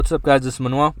What's up, guys? This is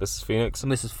Manuel. This is Phoenix.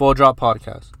 And this is Full Drop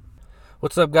Podcast.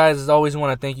 What's up, guys? As always, I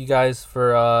want to thank you guys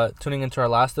for tuning into our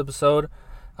last episode.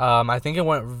 I think it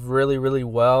went really, really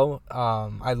well.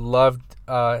 I loved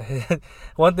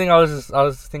one thing I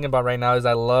was thinking about right now is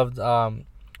I loved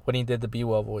when he did the Be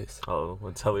Well voice. Oh,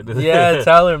 when Teller did it. Yeah,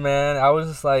 Teller, man. I was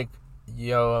just like,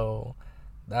 yo,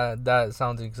 that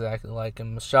sounds exactly like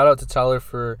him. Shout out to Teller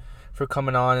for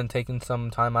coming on and taking some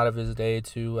time out of his day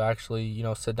to actually,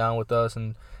 sit down with us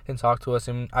and talk to us.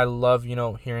 And I love,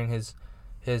 hearing his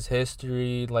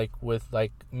history, like with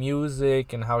like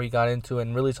music and how he got into it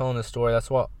and really telling the story.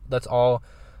 That's all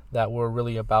that we're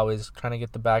really about, is trying to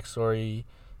get the backstory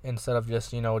instead of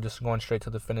just going straight to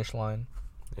the finish line.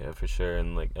 Yeah, for sure.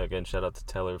 And like again, shout out to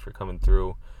Teller for coming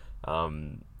through.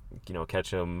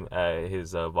 Catch him at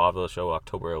his Vaudeville show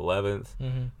October 11th.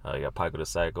 Mm-hmm. You got Pico the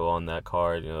Psycho on that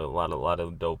card. A lot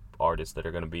of dope artists that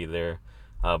are going to be there.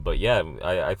 But yeah,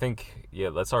 I think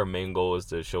that's our main goal, is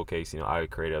to showcase IO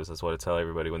creatives. That's what I tell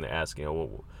everybody when they ask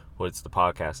what's the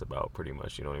podcast about, pretty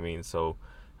much. You know what I mean? So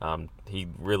he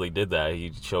really did that. He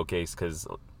showcased, because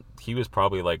he was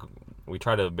probably like, we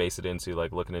try to base it into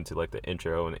like looking into like the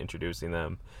intro and introducing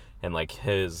them, and like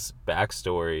his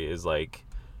backstory is like,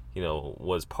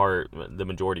 was the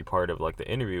majority part of like the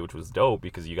interview, which was dope,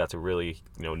 because you got to really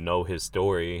know his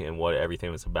story and what everything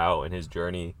was about, and his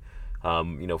journey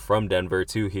from Denver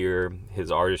to here,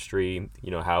 his artistry,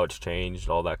 how it's changed,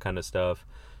 all that kind of stuff.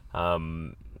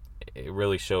 It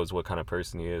really shows what kind of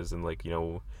person he is, and like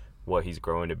what he's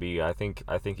growing to be. I think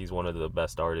he's one of the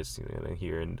best artists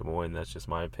here in Des Moines. That's just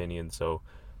my opinion. So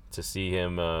to see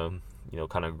him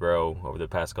kind of grow over the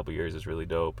past couple of years is really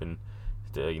dope. And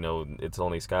it's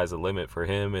only sky's the limit for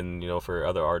him, and for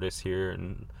other artists here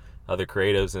and other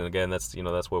creatives. And again, that's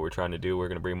what we're trying to do. We're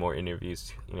going to bring more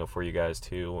interviews for you guys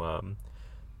too,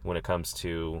 when it comes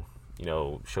to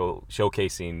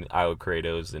showcasing Iowa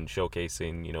creatives and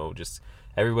showcasing just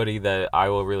everybody that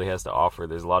Iowa really has to offer.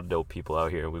 There's a lot of dope people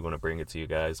out here, and we want to bring it to you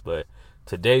guys. But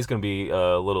today's going to be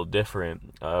a little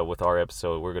different with our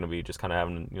episode. We're going to be just kind of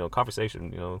having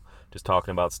conversation, just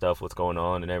talking about stuff, what's going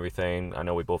on and everything. I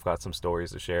know we both got some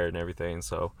stories to share and everything,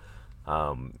 so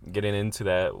getting into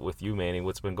that with you, Manny.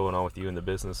 What's been going on with you in the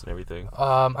business and everything?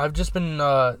 I've just been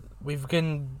we've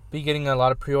been getting a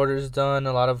lot of pre-orders done,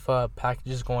 a lot of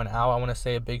packages going out. I want to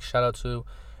say a big shout out to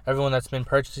everyone that's been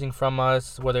purchasing from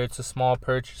us, whether it's a small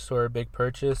purchase or a big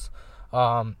purchase.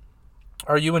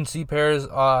 Our UNC pairs,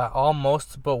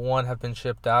 almost but one have been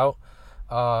shipped out,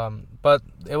 but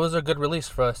it was a good release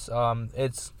for us.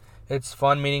 It's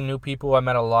fun meeting new people. I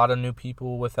met a lot of new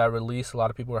people with that release. A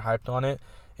lot of people were hyped on it.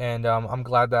 And I'm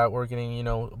glad that we're getting,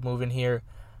 moving here.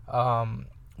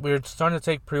 We're starting to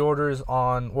take pre-orders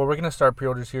we're going to start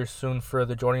pre-orders here soon for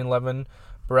the Jordan 11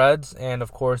 breads, and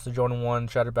of course the Jordan 1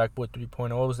 Shatterback Boot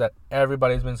 3.0s that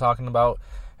everybody's been talking about.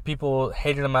 People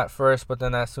hated them at first, but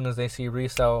then as soon as they see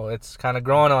resale, it's kind of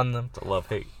growing on them. It's a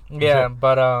love-hate. Yeah,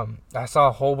 but I saw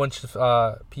a whole bunch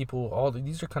of people,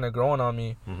 these are kind of growing on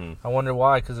me. Mm-hmm. I wonder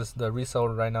why, because the resale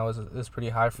right now is pretty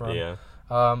high for them. Yeah.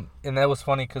 And that was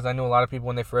funny, because I knew a lot of people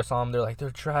when they first saw them, they're like,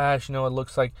 they're trash, it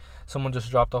looks like someone just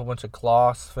dropped a whole bunch of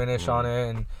gloss finish on it,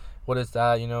 and what is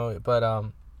that, but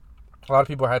a lot of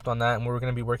people are hyped on that, and we're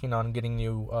going to be working on getting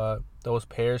you those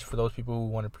pairs for those people who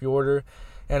want to pre-order.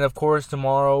 And of course,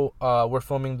 tomorrow, we're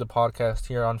filming the podcast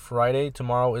here on Friday.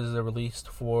 Tomorrow is the release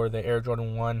for the Air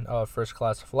Jordan 1 First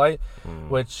Class Flight,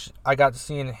 which I got to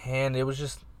see in hand. It was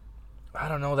just, I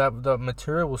don't know, that the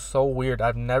material was so weird.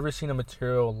 I've never seen a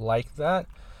material like that.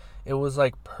 It was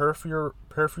like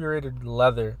perforated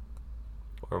leather.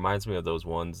 It reminds me of those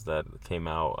ones that came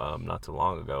out not too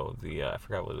long ago. I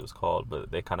forgot what it was called,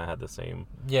 but they kind of had the same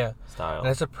style. And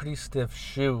it's a pretty stiff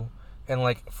shoe. And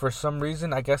like for some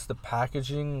reason, I guess the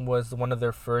packaging was one of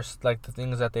their first, like the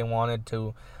things that they wanted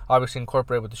to obviously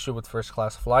incorporate with the shoe with First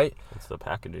Class Flight. What's the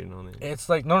packaging on it? It's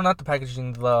like, no, not the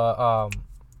packaging.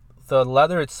 The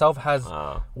leather itself has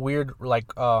weird,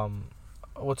 like,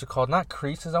 what's it called? Not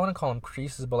creases. I wouldn't call them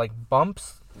creases, but like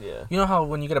bumps. Yeah. You know how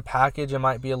when you get a package, it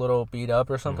might be a little beat up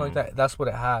or something like that? That's what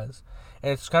it has.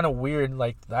 And it's kind of weird.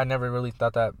 Like, I never really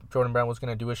thought that Jordan Brand was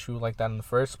going to do a shoe like that in the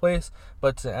first place.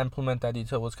 But to implement that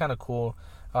detail was kind of cool.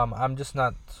 I'm just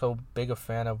not so big a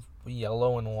fan of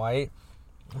yellow and white.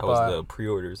 How was the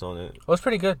pre-orders on it? It was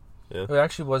pretty good. Yeah. It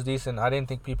actually was decent. I didn't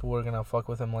think people were going to fuck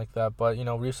with him like that. But,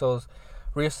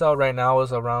 resale right now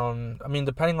is around,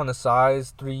 depending on the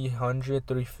size, $300,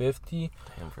 $350.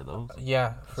 Damn, for those?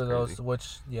 Yeah, That's for crazy. those,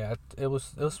 which, it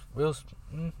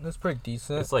was pretty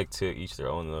decent. It's like to each their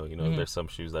own, though. There's some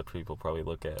shoes that people probably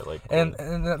look at, like. And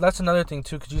that's another thing,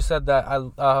 too, because you said that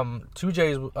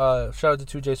 2J's, shout out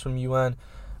to 2J's from UN.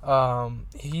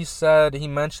 He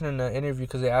mentioned in the interview,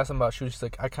 because they asked him about shoes, he's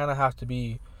like, I kind of have to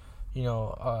be,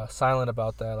 silent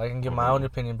about that. Like, I can give my own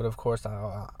opinion, but of course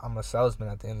I'm a salesman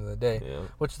at the end of the day,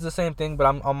 which is the same thing. But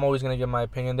I'm always gonna give my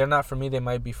opinion. They're not for me. They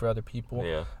might be for other people.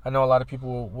 Yeah. I know a lot of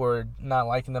people were not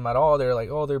liking them at all. They're like,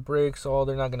 oh, they're bricks. Oh,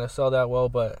 they're not gonna sell that well.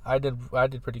 But I did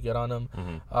pretty good on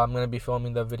them. I'm gonna be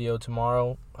filming the video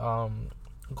tomorrow.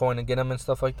 Going to get them and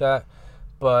stuff like that.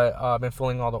 But I've been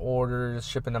filling all the orders,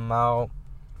 shipping them out.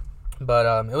 But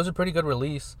it was a pretty good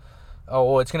release. Oh,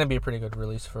 well, it's going to be a pretty good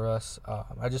release for us.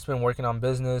 I just been working on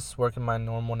business, working my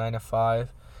normal 9 to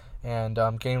 5, and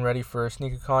getting ready for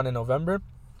SneakerCon in November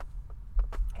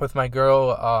with my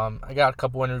girl. I got a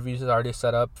couple interviews already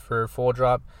set up for Full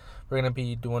Drop. We're going to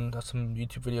be doing some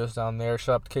YouTube videos down there.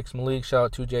 Shout out to Kicks Malik, shout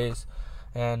out to 2J's,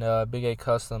 and Big A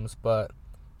Customs. But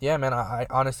yeah, man, I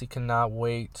honestly cannot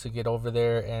wait to get over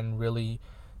there and really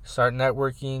start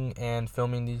networking and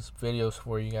filming these videos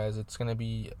for you guys. It's gonna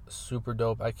be super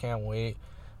dope. I can't wait.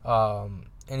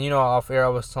 And off air I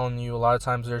was telling you, a lot of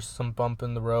times there's some bump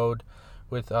in the road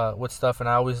with stuff, and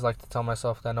I always like to tell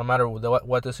myself that no matter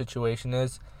what the situation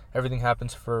is, everything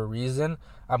happens for a reason.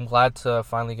 I'm glad to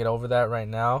finally get over that right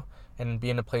now and be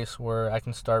in a place where I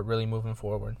can start really moving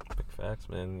forward. Big facts,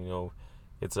 man.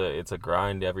 It's a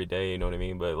grind every day, you know what I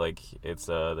mean? But like it's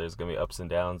there's gonna be ups and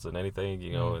downs and anything,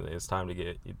 It's time to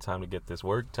get this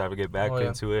work, time to get back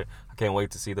into it. I can't wait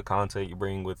to see the content you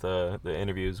bring with the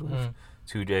interviews with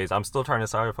 2J's. I'm still trying to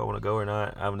decide if I want to go or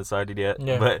not. I haven't decided yet,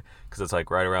 but because it's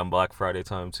like right around Black Friday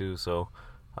time too, so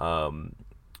and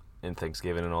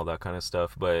Thanksgiving and all that kind of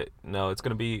stuff. But no, it's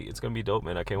gonna be dope,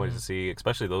 man. I can't wait to see,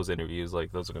 especially those interviews.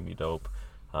 Like those are gonna be dope.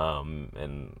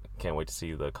 And can't wait to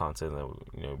see the content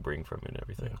that bring from it and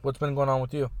everything. What's been going on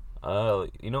with you?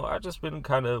 I've just been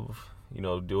kind of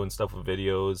doing stuff with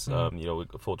videos.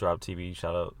 With Full Drop TV.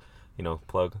 Shout out,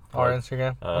 plug our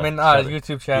Instagram.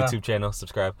 YouTube channel. YouTube channel.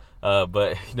 Subscribe.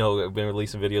 But I've been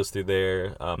releasing videos through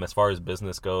there. As far as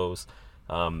business goes,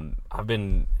 I've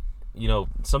been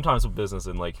sometimes with business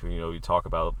and you talk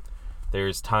about,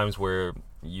 there's times where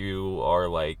you are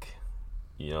like,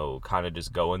 kind of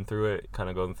just going through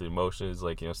the motions,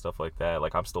 stuff like that.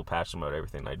 Like, I'm still passionate about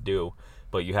everything I do,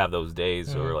 but you have those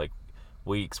days or like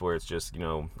weeks where it's just,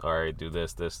 all right, do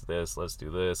this, let's do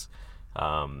this.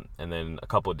 And then a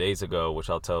couple of days ago,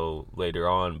 which I'll tell later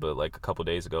on, but like a couple of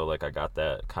days ago, like I got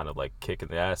that kind of like kick in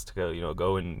the ass to go,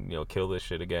 go and, kill this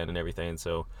shit again and everything.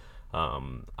 So,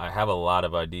 I have a lot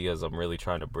of ideas I'm really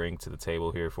trying to bring to the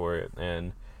table here for it.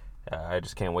 And I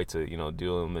just can't wait to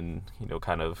do them and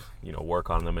kind of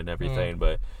work on them and everything.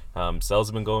 But sales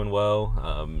have been going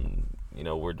well.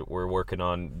 We're working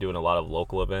on doing a lot of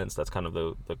local events. That's kind of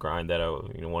the grind that I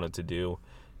wanted to do.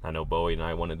 I know Bowie and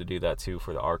I wanted to do that too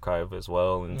for the archive as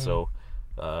well. And so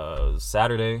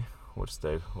Saturday,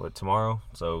 tomorrow?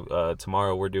 So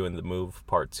tomorrow we're doing the Move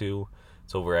Part 2.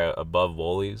 It's over at Above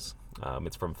Woolies.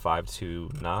 It's from 5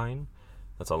 to 9.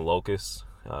 That's on Locust.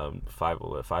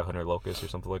 500 Locust or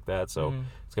something like that. So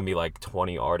it's gonna be like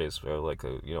 20 artists, or like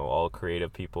all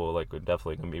creative people. Like, we're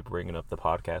definitely gonna be bringing up the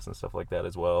podcast and stuff like that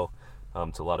as well.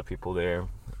 To a lot of people there.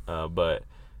 But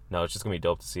no, it's just gonna be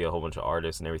dope to see a whole bunch of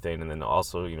artists and everything, and then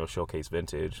also showcase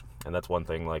vintage. And that's one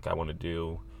thing like I want to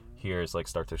do here, is like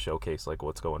start to showcase like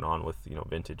what's going on with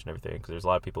vintage and everything, because there's a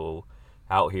lot of people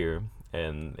out here,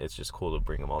 and it's just cool to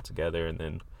bring them all together. And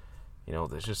then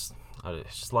there's just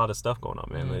it's just a lot of stuff going on,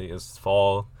 man. It's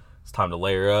fall. It's time to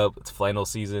layer up. It's flannel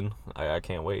season. I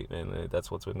can't wait, man.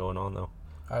 That's what's been going on, though.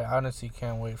 I honestly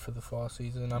can't wait for the fall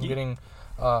season. I'm getting,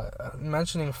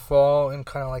 mentioning fall and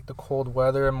kind of like the cold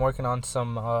weather. I'm working on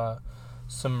some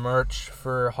merch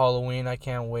for Halloween. I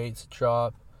can't wait to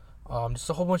drop. Just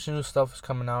a whole bunch of new stuff is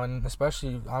coming out, and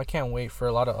especially I can't wait for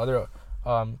a lot of other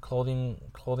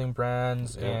clothing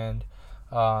brands and.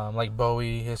 Like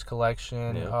Bowie, his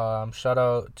collection. Shout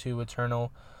out to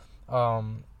Eternal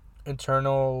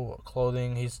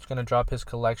Clothing. He's gonna drop his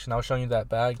collection. I was showing you that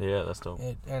bag. Yeah, that's dope.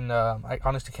 I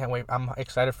honestly can't wait. I'm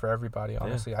excited for everybody.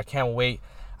 Honestly, I can't wait.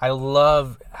 I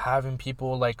love having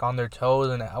people like on their toes,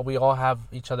 and we all have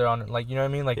each other on. Like, you know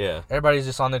what I mean? Like, everybody's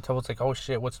just on their toes. Like, oh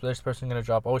shit, what's this person gonna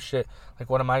drop? Oh shit, like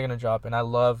what am I gonna drop? And I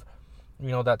love.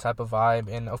 That type of vibe,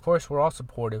 and of course we're all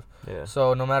supportive.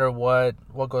 So no matter what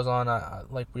goes on,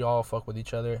 like we all fuck with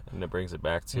each other. And it brings it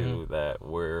back to that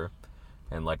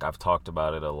and like I've talked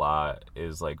about it a lot,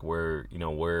 is like we're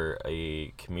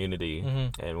a community,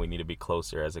 and we need to be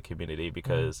closer as a community,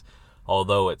 because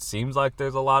although it seems like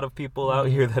there's a lot of people out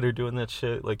here that are doing that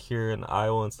shit, like here in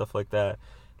Iowa and stuff like that,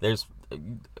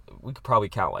 we could probably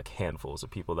count like handfuls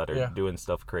of people that are doing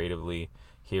stuff creatively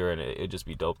here, and it'd just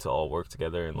be dope to all work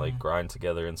together and like grind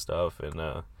together and stuff.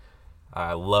 And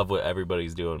I love what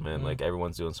everybody's doing, man. Mhm. Like,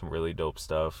 everyone's doing some really dope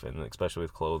stuff, and especially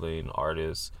with clothing,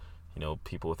 artists,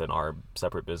 people within our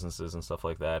separate businesses and stuff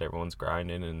like that. Everyone's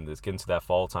grinding, and it's getting to that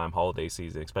fall time, holiday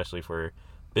season, especially for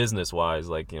business wise.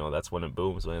 Like, that's when it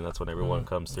booms, man. That's when everyone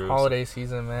comes through. Holiday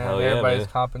season, man. Hell yeah, Everybody's man.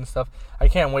 copping stuff. I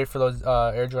can't wait for those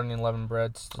Air Jordan 11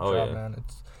 breads to Oh, drop, yeah. man.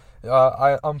 It's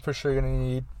I'm for sure gonna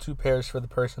need 2 pairs for the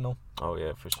personal. Oh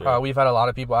yeah, for sure. We've had a lot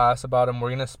of people ask about them.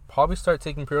 We're gonna probably start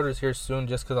taking pre-orders here soon,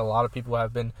 just because a lot of people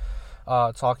have been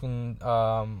talking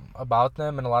about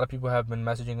them, and a lot of people have been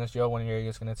messaging us, yo, when are you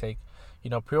guys gonna take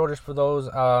pre-orders for those,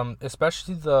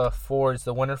 especially the fours,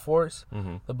 the winter fours,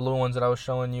 the blue ones that I was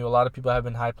showing you. A lot of people have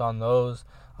been hyped on those.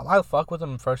 I fuck with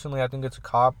them personally. I think it's a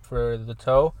cop for the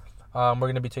toe. We're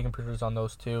going to be taking pre-orders on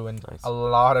those too, and Nice. a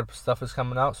lot of stuff is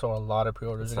coming out, so a lot of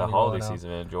pre-orders It's are the going to be holiday going out. season,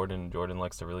 man. Jordan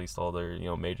likes to release all their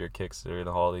major kicks during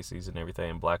the holiday season,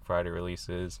 everything. Black Friday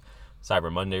releases, Cyber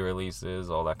Monday releases,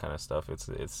 all that kind of stuff. It's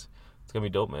gonna be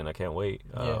dope, man. I can't wait.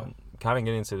 Yeah. Kind of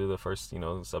getting into the first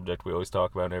subject we always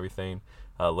talk about and everything.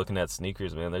 Looking at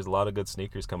sneakers, man. There's a lot of good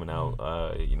sneakers coming out.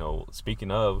 Speaking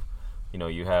of,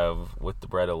 you have with the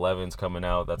Bread 11s coming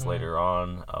out. That's later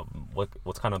on.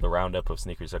 What's kind of the roundup of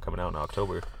sneakers that are coming out in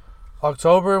October?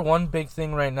 October, one big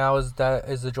thing right now is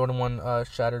the Jordan 1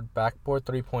 Shattered Backboard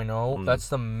 3.0. That's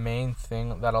the main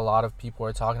thing that a lot of people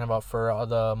are talking about for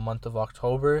the month of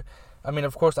October. I mean,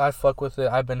 of course, I fuck with it.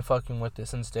 I've been fucking with it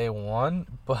since day one.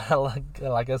 But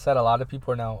like I said, a lot of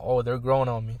people are now, they're growing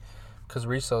on me because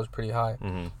resale is pretty high.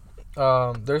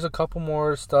 There's a couple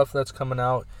more stuff that's coming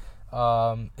out.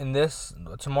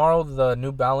 Tomorrow, the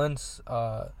New Balance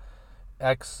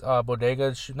X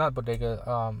Bodega, not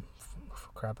Bodega,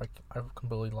 crap, I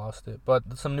completely lost it.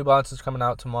 But some New Balance is coming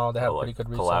out tomorrow. They have pretty good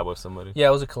resale. Collab with somebody? Yeah,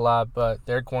 it was a collab, but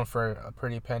they're going for a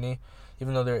pretty penny,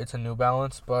 even though it's a New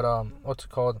Balance. But what's it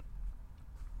called?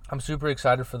 I'm super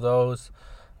excited for those.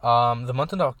 The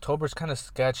month of October is kind of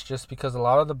sketch just because a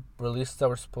lot of the releases that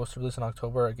were supposed to release in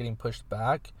October are getting pushed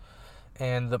back.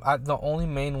 And the only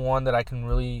main one that I can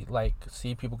really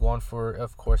see people going for,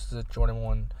 of course, is a Jordan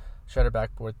 1 Shattered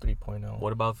Backboard 3.0.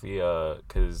 What about the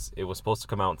because it was supposed to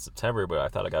come out in September, but I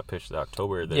thought it got pushed to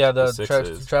October. The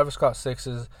Travis Scott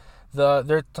 6s.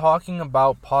 They're talking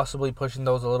about possibly pushing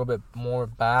those a little bit more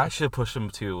back. I should push them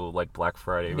to Black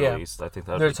Friday release. I think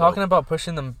they're talking about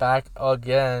pushing them back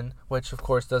again, which of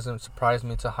course doesn't surprise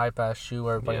me. It's a hype ass shoe.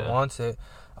 Everybody wants it.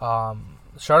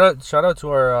 Shout out to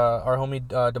our homie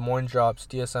Des Moines Drops,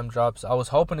 DSM Drops. I was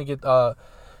hoping to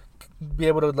be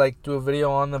able to do a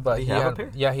video on them, but he had a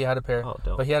pair? Yeah, he had a pair. Oh,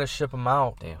 dope. But he had to ship them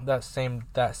out. Damn. that same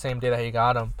day that he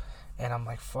got them, and I'm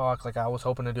like, fuck. I was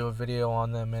hoping to do a video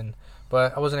on them,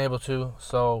 but I wasn't able to.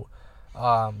 So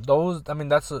those, I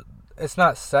mean, it's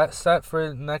not set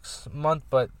for next month,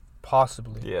 but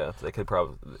possibly. Yeah, they could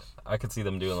probably. I could see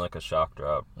them doing a shock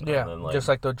drop. Yeah, and then, just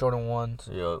like the Jordan 1s.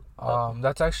 Yeah.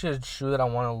 That's actually a shoe that I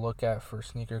want to look at for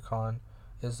SneakerCon.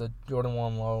 Is the Jordan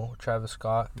 1 Low Travis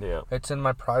Scott. Yeah. It's in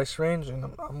my price range, and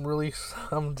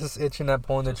I'm just itching at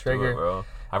pulling the trigger. Bro.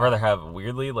 I'd rather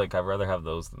have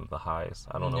those than the highs.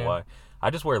 I don't know why. I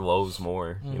just wear lows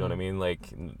more. You know what I mean?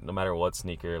 No matter what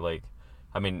sneaker,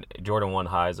 I mean, Jordan 1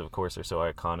 highs, of course, are so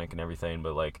iconic and everything,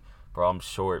 but bro, I'm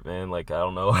short, man. I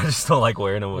don't know. I just don't like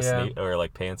wearing them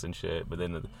with pants and shit. But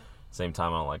then at the same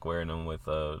time, I don't like wearing them with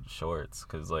shorts,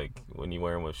 because when you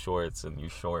wear them with shorts and you're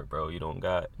short, bro, you don't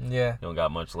got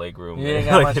much leg room. You ain't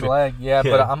got much leg. Yeah,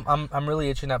 but I'm really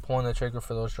itching at pulling the trigger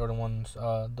for those Jordan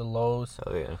 1s, the lows.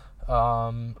 Oh yeah.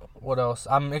 What else?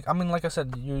 I mean, like I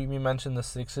said, you mentioned the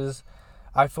 6s.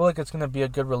 I feel like it's gonna be a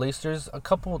good release. There's a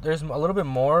little bit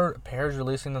more pairs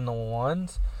releasing than the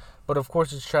 1s, but of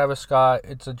course it's Travis Scott.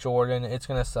 It's a Jordan. It's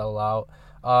gonna sell out.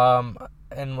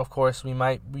 And of course we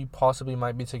possibly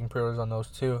might be taking pre-orders on those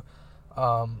too.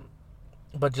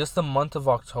 But just the month of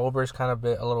October is kind of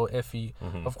a little iffy.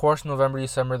 Of course, November,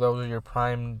 December, those are your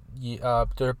prime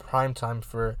time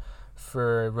for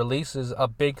releases. A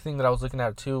big thing that I was looking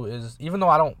at too is, even though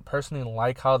I don't personally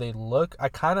like how they look, I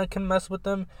kind of can mess with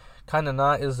them, kind of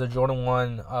not, is the Jordan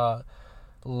 1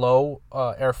 Low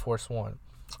Air Force 1.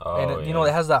 And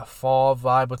it has that fall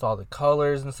vibe with all the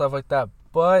colors and stuff like that.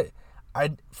 But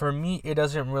for me, it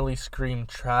doesn't really scream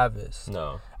Travis.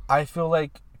 No. I feel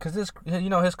like, because his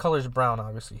color's brown,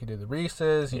 obviously. He did the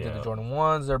Reese's, he did the Jordan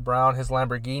 1s, they're brown. His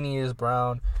Lamborghini is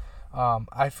brown.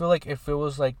 I feel like if it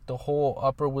was the whole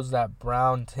upper was that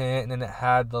brown tint, and then it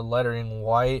had the lettering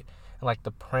white and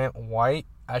the print white,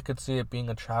 I could see it being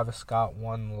a Travis Scott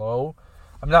 1 Low.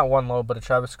 I'm not 1 Low, but a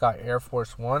Travis Scott Air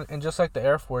Force 1. And just like the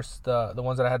Air Force, the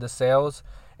ones that I had the sales,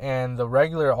 and the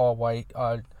regular all white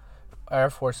Air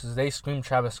Forces, they scream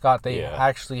Travis Scott. They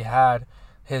actually had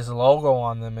his logo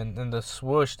on them and the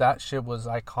swoosh, that shit was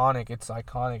iconic. It's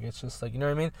iconic. It's just like, you know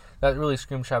what I mean? That really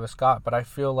screams Travis Scott. But I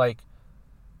feel like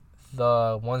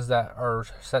the ones that are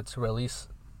set to release,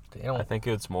 they don't. I think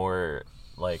it's more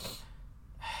like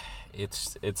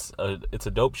it's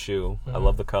a dope shoe. I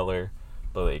love the color,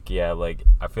 but like yeah, like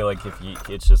I feel like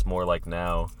it's just more like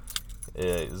now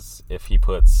is if he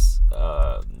puts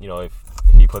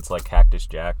if he puts like Cactus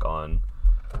Jack on.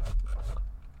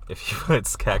 If he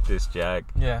puts Cactus Jack,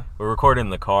 Yeah. we're recording in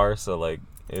the car, so like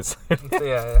it gets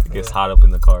Yeah. hot up in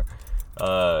the car.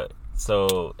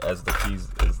 So as the keys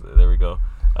is there we go.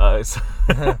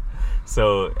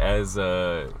 So as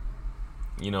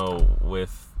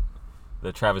with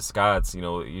the Travis Scotts,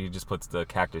 he just puts the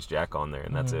Cactus Jack on there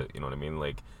and that's it. You know what I mean?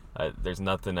 Like there's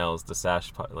nothing else. The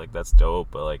sash like that's dope,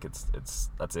 but like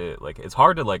that's it. Like it's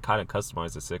hard to like kind of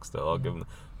customize the six though. I'll give him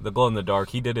the glow in the dark.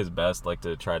 He did his best like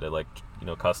to try to like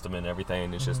custom and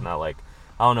everything. It's just not like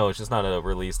I don't know. It's just not a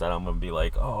release that I'm gonna be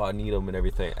like, oh, I need them and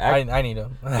everything. I need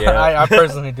them. Yeah. I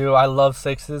personally do. I love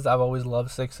sixes. I've always loved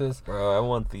sixes. Bro, I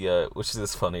want the which is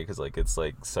just funny because like it's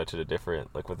like such a different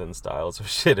like within styles of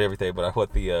shit and everything. But I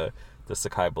want the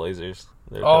Sakai Blazers.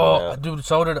 They're coming out. Dude,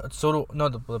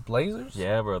 the Blazers.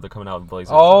 Yeah, bro, they're coming out with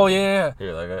Blazers. Oh yeah.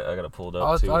 Here, like I gotta pull it up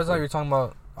I too. thought you were talking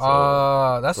about.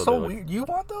 That's so like, weird. You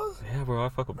want those? Yeah, bro, I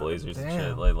fuck with Blazers and Damn.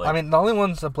 shit. Like, I mean, the only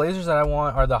ones, the Blazers that I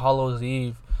want are the Hollows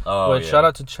Eve. oh, But yeah. shout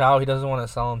out to Chow. He doesn't want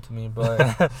to sell them to me,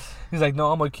 but he's like,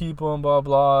 no, I'm gonna keep them. Blah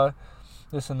blah.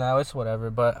 This and that. It's whatever.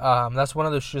 But that's one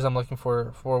of the shoes I'm looking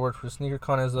forward for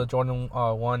SneakerCon is the Jordan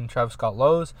 1 Travis Scott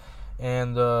Lows,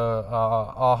 and the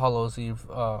All Hallows Eve.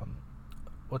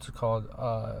 What's it called?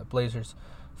 Blazers,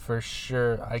 for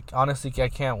sure. I honestly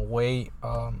can't wait.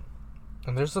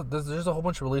 And there's a whole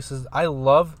bunch of releases. I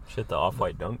love Shit, the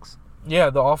Off-White Dunks.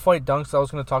 the Off-White Dunks I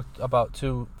was going to talk about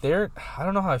too. I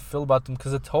don't know how I feel about them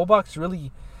because the toe box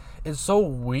really is so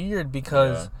weird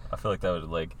because I feel like that would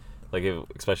like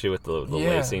especially with the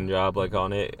Yeah. lacing job like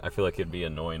on it, I feel like it'd be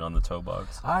annoying on the toe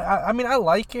box. I mean I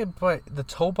like it, but the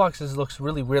toe boxes looks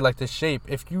really weird, like the shape.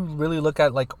 If you really look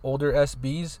at like older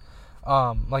SBs,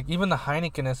 like even the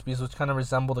Heineken SBs, which kind of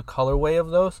resemble the colorway of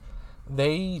those,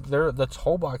 the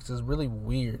toe box is really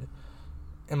weird,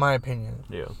 in my opinion.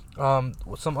 Yeah.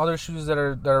 Some other shoes that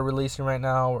are releasing right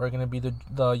now are gonna be the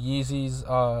Yeezys.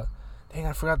 Dang,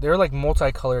 I forgot. They're like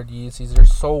multicolored Yeezys. They're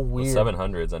so weird. The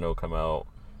 700s I know come out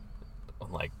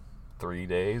in like 3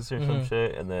 days or some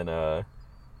shit, and then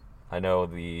I know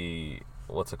the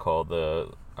what's it called,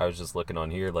 I was just looking on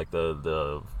here like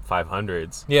the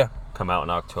 500s Yeah. come out in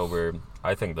October.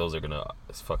 I think those are gonna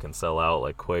fucking sell out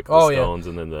like quick. The Oh, yeah. Stones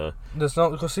and then the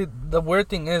Because see, the weird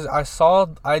thing is,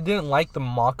 I didn't like the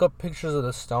mock-up pictures of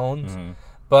the Stones, Mhm.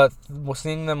 but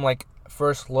seeing them like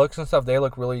first looks and stuff, they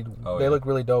look really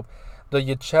dope. The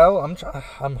Yachel,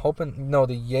 I'm hoping the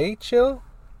Yachel,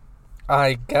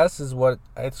 I guess is what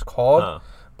it's called, Huh.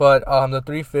 but the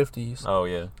 350s. Oh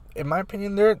yeah. In my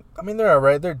opinion, they're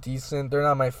alright. They're decent. They're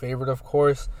not my favorite, of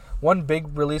course. One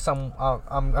big release I'm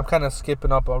kind of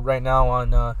skipping up right now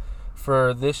on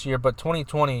for this year, but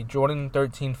 2020 Jordan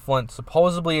 13 Flint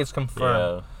supposedly is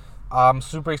confirmed. Yeah. I'm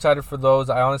super excited for those.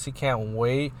 I honestly can't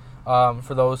wait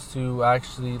for those to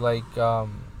actually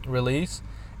release.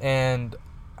 And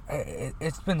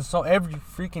it's been so every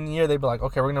freaking year they'd be like,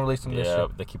 okay, we're gonna release them this Yeah, year.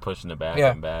 they keep pushing it back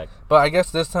Yeah. and back. But I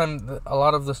guess this time a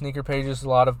lot of the sneaker pages, a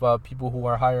lot of people who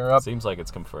are higher up. Seems like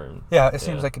it's confirmed. Yeah, it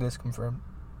seems Yeah. like it is confirmed.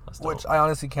 That's dope. Which I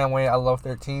honestly can't wait. I love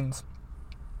 13s.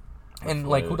 And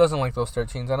Hopefully- who doesn't like those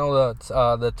 13s? I know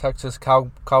that the Texas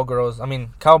Cowboys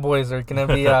are gonna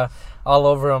be all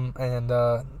over them, and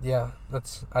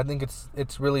I think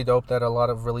it's really dope that a lot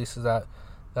of releases that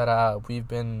we've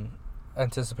been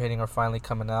anticipating are finally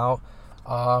coming out.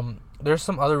 There's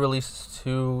some other releases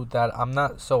too that I'm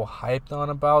not so hyped on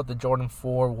about. The Jordan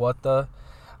 4, what the?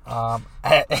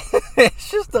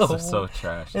 It's just This is so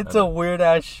trash. it's a weird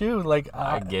ass shoe. Like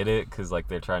I get it because like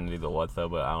they're trying to do the what though,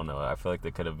 but I don't know. I feel like they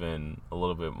could have been a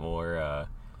little bit more.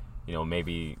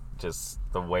 Maybe just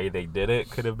the way they did it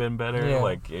could have been better. Yeah.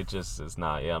 Like it just is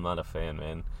not. Yeah, I'm not a fan,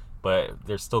 man. But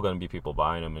there's still gonna be people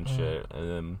buying them and shit. And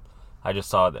then I just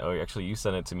saw that. Oh, actually, you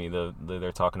sent it to me.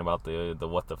 They're talking about the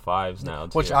what the fives now.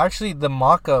 Too. Which actually the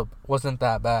mock-up wasn't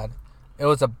that bad. It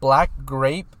was a black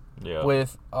grape yeah.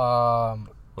 with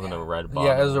Wasn't a red bottom.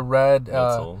 yeah, it was a red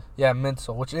midsole.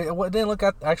 midsole, which it didn't look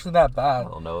actually that bad. I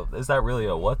don't know. Is that really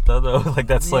a what though? Like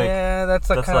that's like that's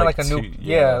like that's kind of like like a new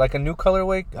yeah. like a new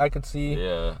colorway I could see.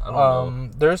 yeah. I don't know.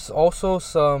 There's also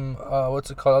some what's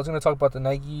it called? I was gonna talk about the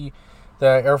Nike, the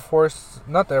Air Force,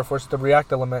 not the Air Force, the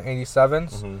React Element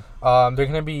 87s. Mhm. They're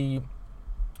gonna be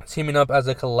teaming up as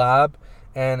a collab,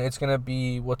 and it's gonna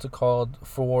be what's it called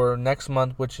for next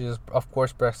month, which is of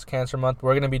course Breast Cancer Month.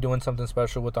 We're gonna be doing something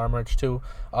special with our merch too,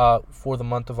 for the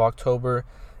month of October,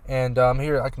 and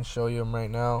here I can show you them right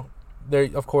now. There,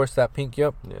 of course, that pink.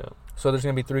 Yep. Yeah. So there's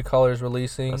gonna be 3 colors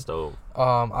releasing. That's dope.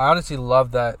 I honestly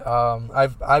love that.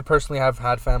 I personally have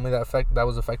had family that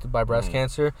was affected by breast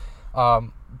cancer,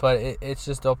 but it's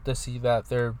just dope to see that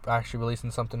they're actually releasing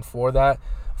something for that.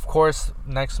 Of course,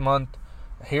 next month,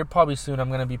 here probably soon, I'm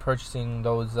gonna be purchasing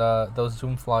those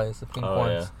Zoom flies, the pink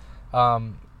ones. Yeah.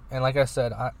 And like I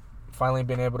said, I finally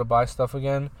been able to buy stuff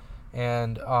again,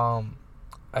 and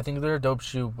I think they're a dope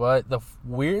shoe. But the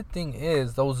weird thing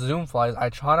is, those Zoom flies, I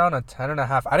tried on a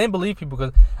 10.5. I didn't believe people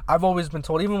because I've always been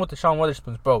told, even with the Sean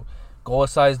Wotherspoons, bro, go a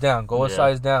size down, go a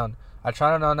size down. I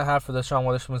tried on a 9.5 for the Sean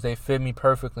Wotherspoons. They fit me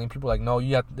perfectly. And people are like, no,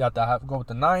 you have to go with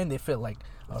the 9. They fit like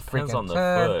a freaking 10. On the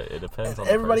foot. It depends on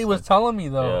the Everybody was telling me,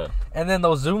 though. Yeah. And then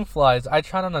those Zoom flies, I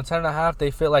tried on a 10.5. They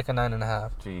fit like a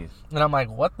 9.5. Jeez. And I'm like,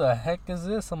 what the heck is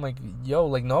this? I'm like, yo,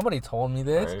 like, nobody told me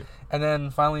this. Right. And then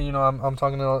finally, I'm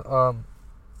talking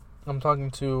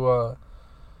to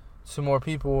some more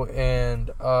people, and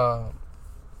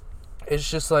it's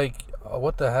just like,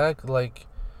 what the heck? Like,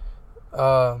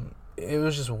 it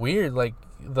was just weird, like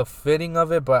the fitting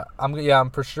of it. But I'm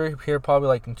for sure here probably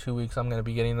like in 2 weeks I'm gonna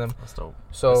be getting them. That's dope.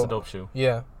 So that's a dope shoe.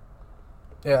 Yeah.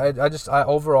 I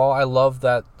overall I love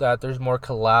that there's more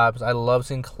collabs. I love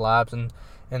seeing collabs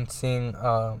and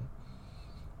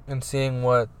seeing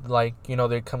what, like,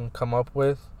 they come up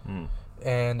with.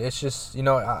 And it's just,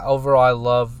 overall I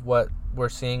love what we're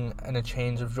seeing in a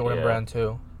change of Jordan Brand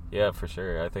too. Yeah, for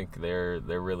sure. I think they're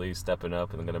really stepping up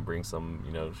and they're gonna bring some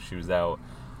shoes out.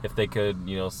 If they could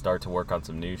start to work on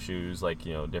some new shoes, like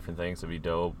different things, would be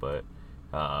dope. But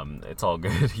it's all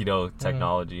good,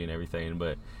 technology and everything.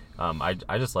 But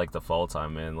I just like the fall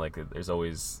time, man. Like, there's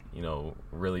always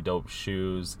really dope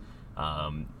shoes.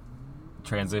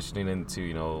 Transitioning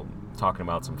into talking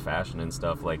about some fashion and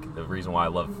stuff, like the reason why I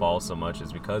love fall so much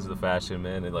is because of the fashion,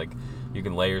 man. And like, you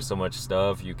can layer so much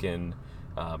stuff. You can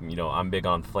I'm big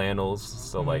on flannels,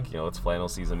 so like it's flannel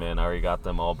season, man. I already got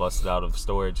them all busted out of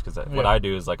storage because what I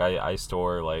do is like I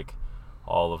store like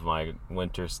all of my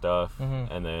winter stuff,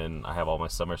 and then I have all my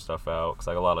summer stuff out because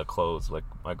like a lot of clothes, like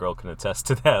my girl can attest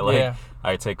to that. Like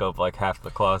I take up like half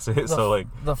the closet. So like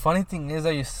the funny thing is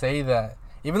that you say that,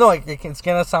 even though like it's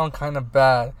gonna sound kind of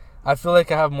bad, I feel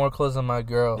like I have more clothes than my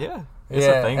girl. Yeah, it's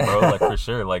a thing, bro. Like, for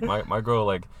sure. Like my girl,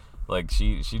 like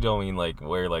she don't even like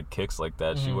wear like kicks like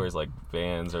that. She wears like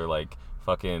Vans or like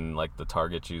fucking like the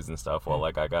Target shoes and stuff. While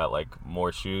like I got like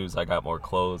more shoes, I got more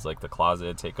clothes. Like the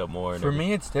closet take up more. And for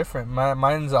me, it's different.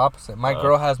 Mine's the opposite. My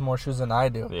girl has more shoes than I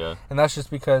do. Yeah, and that's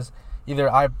just because either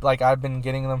I've been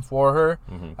getting them for her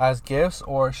as gifts,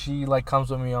 or she like comes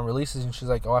with me on releases and she's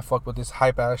like, oh, I fuck with this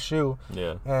hype ass shoe.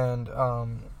 Yeah. And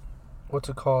what's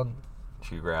it called?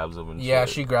 She grabs them and shit.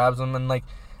 She grabs them, and like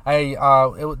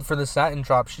for the satin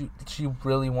drop, she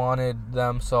really wanted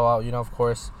them, so of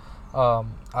course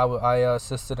I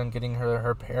assisted in getting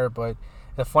her pair. But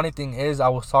the funny thing is, I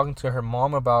was talking to her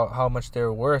mom about how much they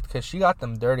were worth because she got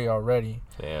them dirty already.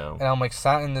 Damn. And I'm like,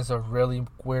 satin is a really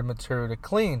weird material to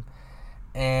clean.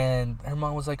 And her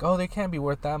mom was like, oh, they can't be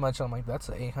worth that much. I'm like, that's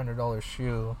an $800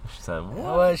 shoe. She said,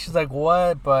 what? She's like,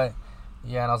 what? But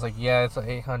yeah, and I was like, yeah, it's an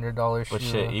 $800 shoe. But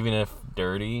shit, even if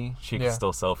dirty, she could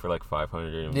still sell for like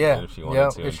 $500. If she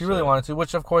wanted to. If she really wanted to,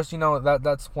 which of course,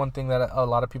 that's one thing that a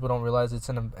lot of people don't realize. It's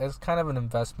kind of an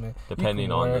investment.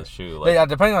 Depending on the shoe. Like, yeah,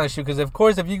 depending on the shoe. Because of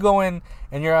course, if you go in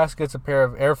and your ass gets a pair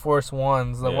of Air Force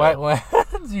Ones, the white ones,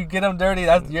 you get them dirty,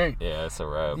 that's your... Yeah, it's a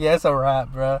wrap. Yeah, it's a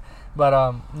wrap, bro.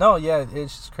 But no, yeah,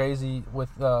 it's just crazy with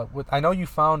I know you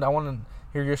found, I want to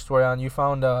hear your story on, you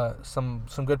found some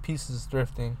good pieces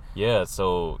thrifting. Yeah,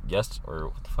 so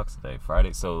what the fuck's the day?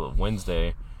 Friday. So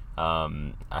Wednesday,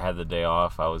 I had the day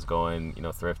off. I was going,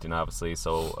 thrifting obviously.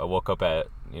 So I woke up at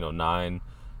 9.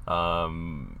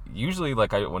 Usually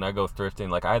like when I go thrifting,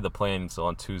 like I had the plan. So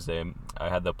on Tuesday, I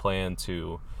had the plan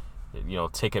to,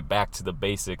 take it back to the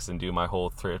basics and do my whole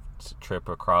thrift trip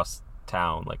across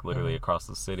town, like literally across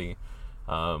the city,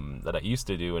 that I used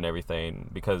to do and everything,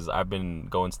 because I've been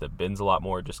going to the bins a lot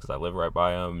more just because I live right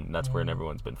by them, and that's where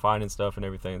everyone's been finding stuff and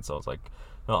everything. So I was like,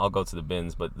 no, I'll go to the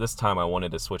bins. But this time I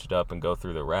wanted to switch it up and go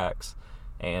through the racks.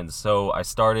 And so I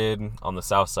started on the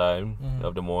south side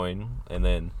of Des Moines, and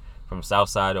then from south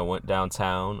side I went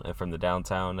downtown, and from the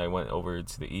downtown I went over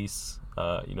to the east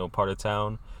part of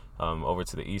town, over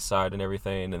to the east side and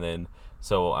everything. And then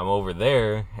so I'm over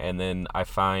there, and then I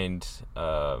find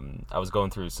I was going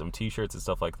through some t-shirts and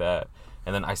stuff like that,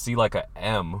 and then I see like a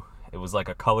M it was like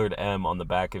a colored M on the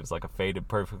back. It was like a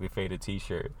perfectly faded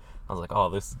T-shirt. I was like, oh,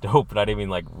 this is dope, but I didn't even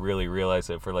like really realize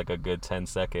it for like a good 10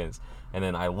 seconds. And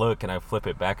then I look and I flip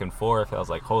it back and forth. I was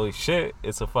like, holy shit,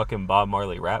 it's a fucking Bob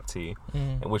Marley rap tee,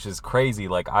 which is crazy.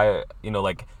 Like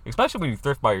like especially when you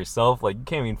thrift by yourself, like you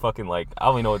can't even fucking like I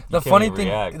don't even know what the funny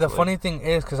thing. The funny thing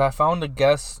is because I found a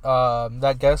Guess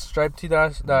that Guess stripe tee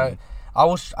that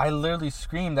I literally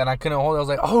screamed and I couldn't hold it. I was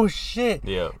like, oh shit.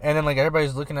 Yeah. And then like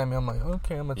everybody's looking at me. I'm like,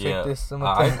 okay, I'm gonna take this.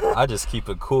 I just keep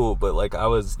it cool, but like I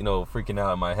was freaking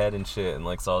out in my head and shit, and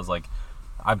like so I was like,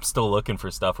 I'm still looking for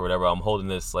stuff or whatever. I'm holding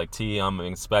this like tee, I'm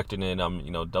inspecting it, I'm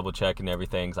double checking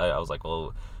everything. So I was like,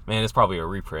 well, man, it's probably a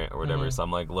reprint or whatever. So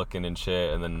I'm like looking and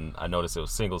shit, and then I noticed it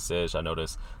was single stitch. I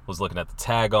was looking at the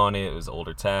tag on it. It was an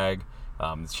older tag.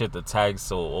 The tag's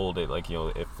so old it like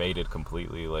it faded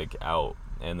completely like out.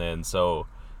 And then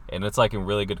and it's like in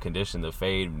really good condition. The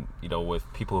fade,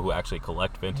 with people who actually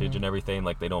collect vintage and everything,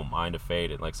 like they don't mind a fade.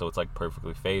 And like so it's like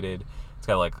perfectly faded. It's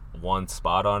got like one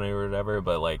spot on it or whatever.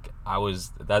 But like I've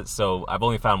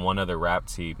only found one other rap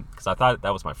tee because I thought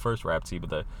that was my first rap tee.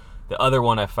 But the other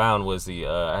one I found was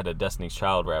I had a Destiny's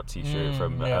Child rap T-shirt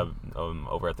from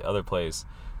over at the other place.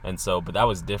 And so, but that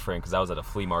was different because I was at a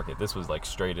flea market. This was like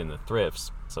straight in the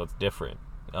thrifts, so it's different.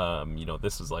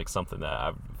 This was like something that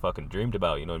I've fucking dreamed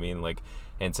about, you know what I mean? Like,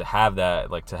 and to have that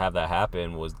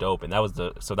happen was dope. And that was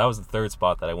the third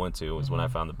spot that I went to was when I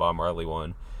found the Bob Marley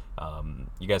one.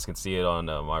 You guys can see it on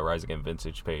my Rise Again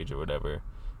Vintage page or whatever.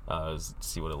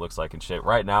 See what it looks like and shit.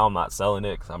 Right now, I'm not selling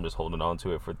it because I'm just holding on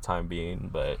to it for the time being.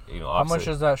 But how much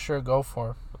does that shirt go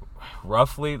for?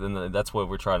 Roughly, then that's what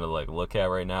we're trying to like look at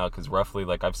right now. Because roughly,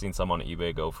 like I've seen some on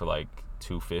eBay go for like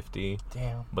 $250.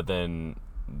 Damn. But then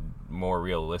more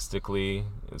realistically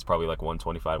it's probably like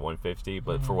 $125, $150,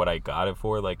 but for what I got it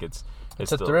for, like it's a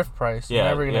still, thrift price. You're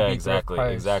never gonna beat exactly thrift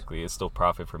price. exactly it's still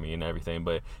profit for me and everything,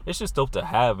 but it's just dope to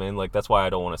have, man. Like that's why I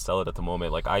don't want to sell it at the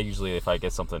moment. Like I usually, if I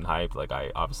get something hyped, like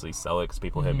I obviously sell it because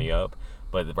people hit me up,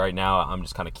 but right now I'm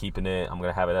just kind of keeping it. I'm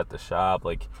gonna have it at the shop.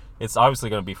 Like it's obviously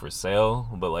gonna be for sale,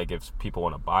 but like if people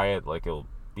want to buy it, like it'll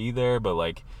be there, but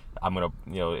like I'm gonna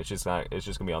it's just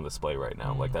gonna be on display right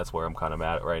now. Like that's where I'm kind of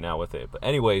at right now with it. But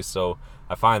anyways, so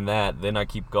I find that, then I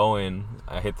keep going,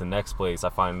 I hit the next place, I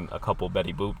find a couple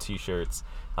Betty Boop t-shirts.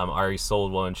 I already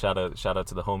sold one. Shout out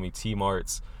to the homie T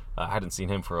Marts. I hadn't seen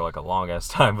him for like a long ass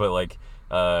time, but like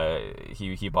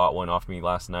he bought one off me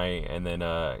last night, and then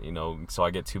so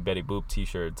I get 2 Betty Boop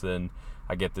t-shirts. Then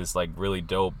I get this like really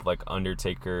dope like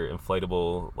Undertaker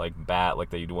inflatable like bat like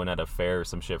that you'd win at a fair or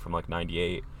some shit from like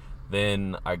 '98.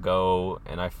 Then I go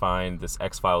and I find this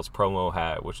X-Files promo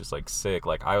hat, which is like sick.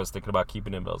 Like I was thinking about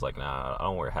keeping it, but I was like, nah, I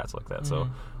don't wear hats like that, so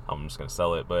I'm just gonna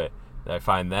sell it. But I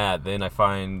find that, then I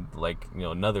find like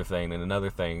another thing and another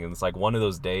thing, and it's like one of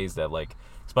those days that like,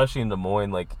 especially in Des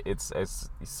Moines, like it's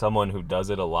someone who does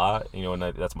it a lot, and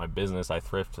that's my business. I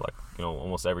thrift like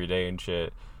almost every day and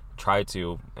shit. Try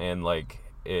to, and like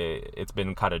it's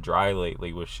been kind of dry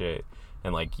lately with shit.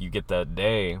 And like you get that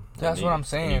day, that's what I'm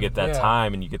saying. You get that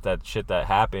time, and you get that shit that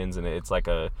happens, and it's like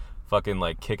a fucking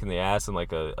like kick in the ass, and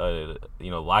like a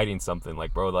lighting something.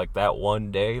 Like bro, like that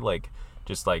one day, like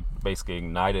just like basically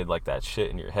ignited like that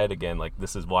shit in your head again. Like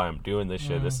this is why I'm doing this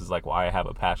shit. This is like why I have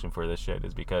a passion for this shit,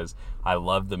 is because I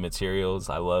love the materials,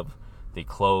 I love the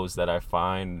clothes that I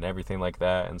find and everything like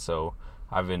that. And so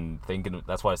I've been thinking.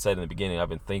 That's why I said in the beginning, I've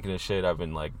been thinking of shit. I've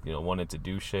been like wanting to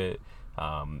do shit.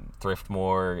 Thrift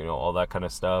more, all that kind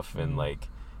of stuff, and like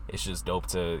it's just dope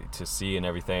to see and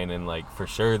everything. And like for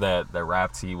sure that the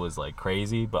rap tee was like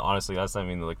crazy, but honestly that's not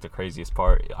even like the craziest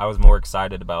part. I was more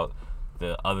excited about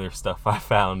the other stuff I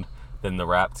found than the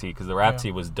rap tee, because the rap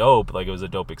tee was dope. Like it was a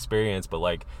dope experience, but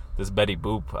like this Betty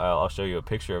Boop, I'll show you a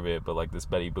picture of it, but like this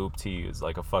Betty Boop tee is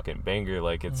like a fucking banger.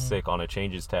 Like it's sick on a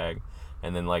changes tag.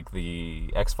 And then like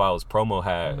the X-Files promo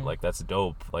hat, like that's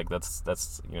dope. Like that's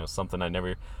something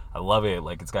I love it.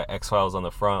 Like it's got X-Files on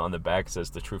the front, on the back says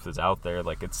 "The truth is out there."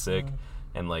 Like it's sick.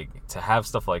 And like to have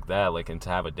stuff like that, like, and to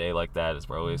have a day like that is,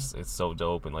 bro, it's so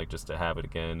dope. And like just to have it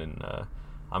again, and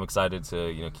I'm excited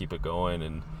to keep it going.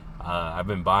 And I've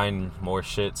been buying more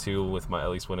shit too, with my,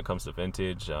 at least when it comes to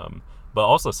vintage, but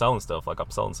also selling stuff. Like I'm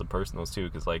selling some personals too,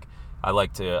 because like I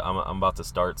like to, I'm about to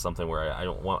start something where I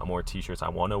don't want more t-shirts I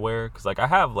want to wear, because like I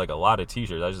have like a lot of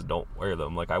t-shirts, I just don't wear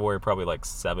them. Like I wear probably like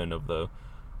 7 of the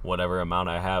whatever amount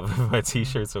I have of my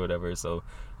t-shirts or whatever. So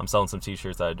I'm selling some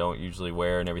t-shirts that I don't usually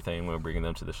wear and everything, when I'm bringing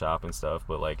them to the shop and stuff.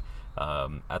 But like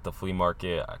at the flea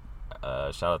market,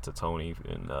 shout out to Tony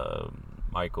and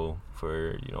Michael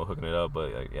for hooking it up.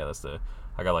 But yeah,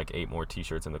 I got like 8 more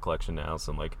t-shirts in the collection now,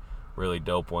 some like really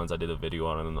dope ones. I did a video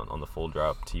on the Full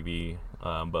Drop TV,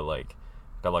 but like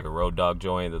Got like a Road Dog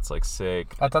joint that's like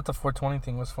sick. I thought the 420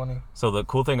 thing was funny. So the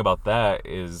cool thing about that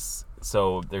is,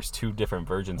 so there's 2 different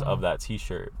versions of that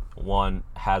T-shirt. One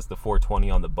has the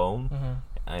 420 on the bone,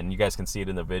 and you guys can see it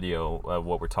in the video of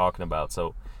what we're talking about.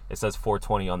 So it says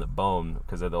 420 on the bone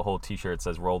because the whole T-shirt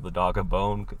says "Roll the Dog a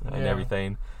Bone" and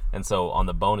everything. And so on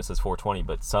the bone it says 420,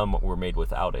 but some were made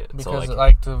without it. Because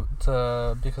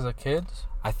so because of kids.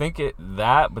 I think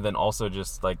that, but then also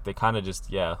just like they kind of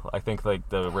just I think like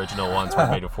the original ones were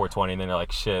made with 420, and then they're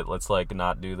like, shit, let's like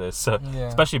not do this. So,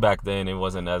 especially back then, it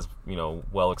wasn't as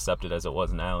well accepted as it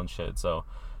was now and shit. So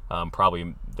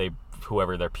probably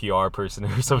whoever their PR person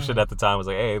or some shit at the time was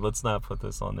like, hey, let's not put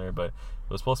this on there. But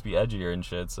it was supposed to be edgier and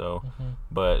shit. So,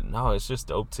 but no, it's just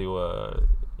dope to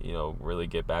really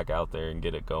get back out there and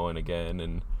get it going again,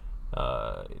 and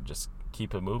just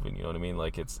keep it moving. You know what I mean?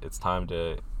 Like it's time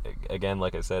to, again,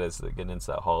 like I said, it's getting into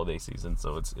that holiday season,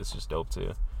 so it's just dope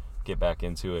to get back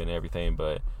into it and everything.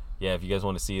 But yeah, if you guys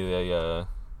want to see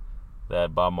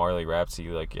that Bob Marley rap tee,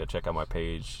 like check out my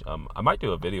page. I might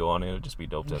do a video on it. It'd just be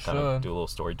dope to kind of do a little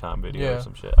story time video or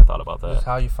some shit. I thought about that. Just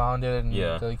how you found it and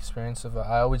the experience of it.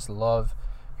 I always love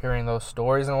hearing those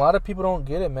stories, and a lot of people don't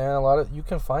get it, man. You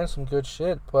can find some good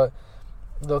shit, but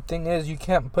the thing is, you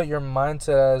can't put your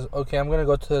mindset as, okay, I'm gonna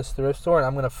go to this thrift store and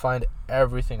I'm gonna find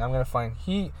everything. I'm gonna find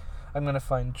Heat, I'm gonna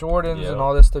find Jordans and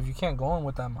all this stuff. You can't go in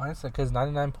with that mindset, because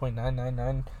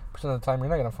 99.999% of the time you're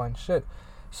not gonna find shit.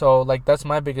 So like that's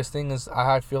my biggest thing, is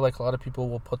I feel like a lot of people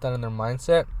will put that in their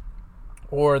mindset,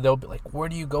 or they'll be like, where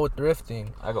do you go with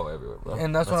thrifting? I go everywhere, bro.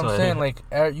 And that's what I'm saying. Like,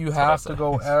 you have to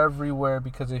go everywhere,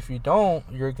 because if you don't,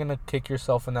 you're going to kick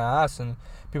yourself in the ass, and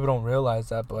people don't realize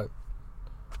that. But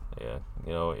yeah,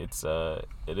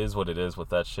 it is what it is with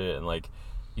that shit. And like,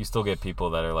 you still get people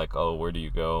that are like, oh, where do you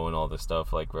go and all this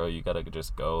stuff. Like, bro, you gotta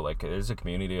just go. Like, there's a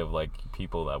community of like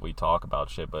people that we talk about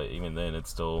shit, but even then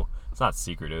it's not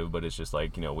secretive, but it's just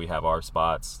like, we have our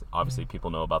spots. Obviously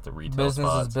people know about the retail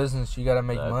spots. Is business. You gotta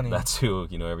make money. That's too,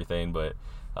 everything. But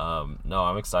no,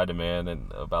 I'm excited, man, and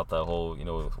about that whole,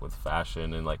 with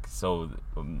fashion, and like, so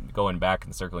going back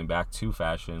and circling back to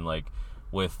fashion, like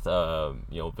with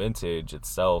vintage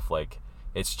itself, like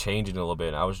it's changing a little bit.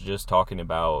 And I was just talking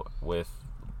about with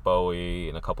Bowie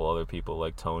and a couple other people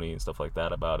like Tony and stuff like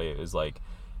that about it. It was like,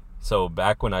 so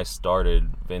back when I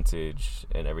started vintage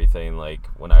and everything, like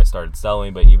when I started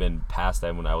selling, but even past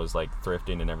that, when I was like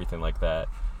thrifting and everything like that,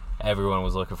 everyone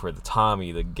was looking for the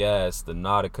Tommy, the Guess, the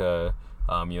Nautica,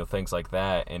 things like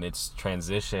that. And it's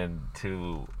transitioned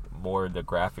to more the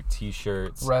graphic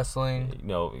t-shirts, wrestling,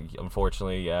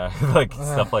 unfortunately, like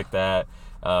stuff like that.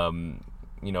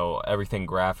 Everything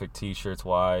graphic t-shirts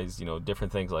wise,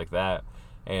 different things like that.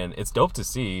 And it's dope to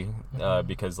see,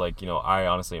 because like, I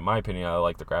honestly, in my opinion, I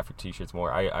like the graphic t-shirts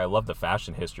more. I love the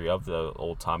fashion history of the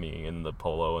old Tommy and the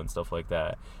polo and stuff like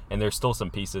that. And there's still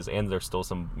some pieces, and there's still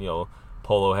some,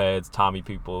 polo heads, Tommy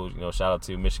people, shout out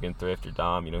to Michigan Thrift or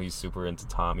Dom, he's super into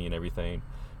Tommy and everything.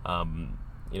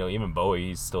 Even Bowie,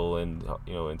 he's still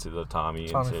into the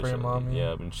Tommy and for your mommy.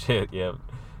 Yeah, and shit, yeah.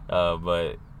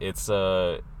 But it's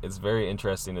very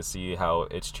interesting to see how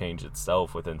it's changed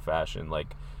itself within fashion.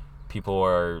 Like, people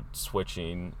are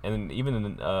switching, and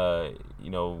even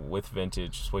with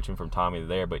vintage, switching from Tommy to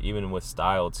there, but even with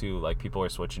style too, like people are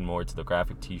switching more to the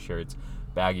graphic t-shirts,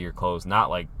 baggier clothes, not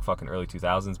like fucking early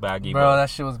 2000s baggy, bro, that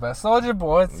shit was best. Soldier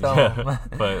Boy, so yeah,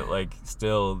 but like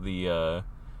still the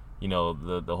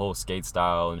the whole skate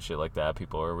style and shit like that,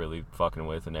 people are really fucking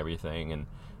with and everything.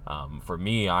 And for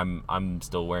me, I'm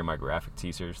still wearing my graphic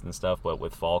t-shirts and stuff, but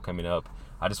with fall coming up,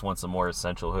 I just want some more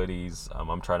essential hoodies.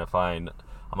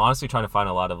 I'm honestly trying to find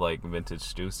a lot of like vintage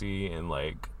Stussy and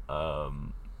like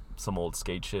some old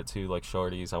skate shit too, like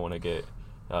shorties. I want to get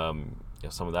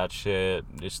some of that shit.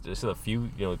 Just a few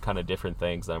kind of different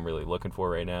things that I'm really looking for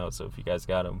right now. So if you guys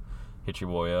got them, hit your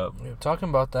boy up. Yeah, talking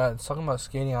about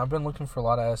skating, I've been looking for a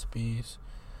lot of SBs,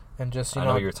 and just I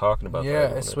know you're talking about. Yeah,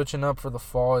 that, switching up for the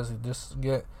fall is just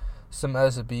get some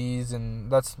SBs, and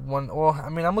that's one. Well, I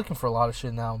mean, I'm looking for a lot of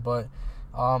shit now, but.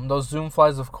 Those Zoom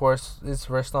flies, of course, is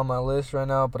first on my list right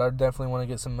now, but I definitely want to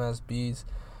get some SBs,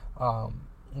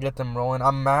 get them rolling.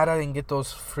 I'm mad I didn't get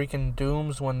those freaking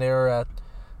Dooms when they were at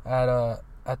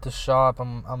the shop.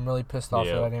 I'm really pissed off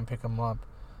that I didn't pick them up,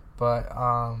 but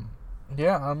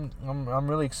yeah, I'm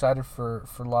really excited for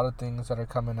a lot of things that are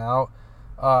coming out.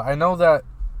 I know that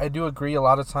I do agree a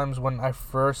lot of times when I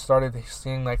first started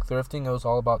seeing like thrifting, it was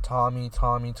all about Tommy,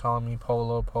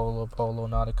 Polo,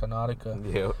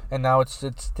 Nautica. Yeah. And now it's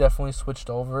definitely switched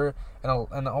over.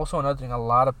 And also another thing, a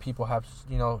lot of people have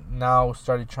now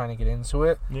started trying to get into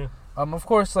it. Yeah. Of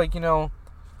course, like I'm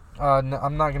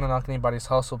not gonna knock anybody's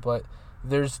hustle, but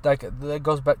there's like that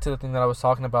goes back to the thing that I was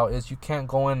talking about is you can't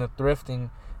go into thrifting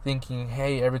thinking,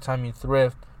 hey, every time you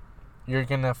thrift, you're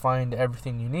gonna find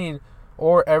everything you need,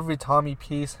 or every Tommy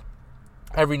piece,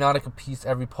 every Nautica piece,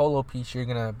 every Polo piece, you're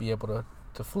gonna be able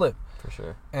to flip. For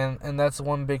sure. And that's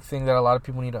one big thing that a lot of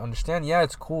people need to understand. Yeah,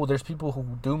 it's cool. There's people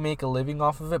who do make a living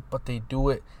off of it, but they do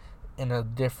it in a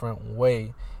different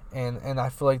way. And I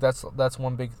feel like that's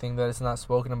one big thing that is not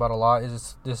spoken about a lot.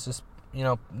 Is this just, you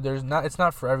know, it's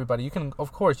not for everybody. You can,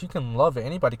 of course, you can love it.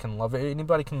 Anybody can love it.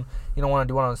 Anybody can, you know, want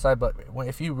to do it on the side. But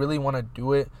if you really want to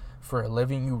do it for a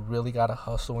living, you really gotta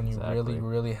hustle, and you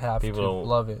really have to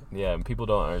love it. Yeah, and people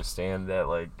don't understand that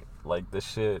like this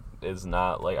shit is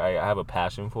not like I have a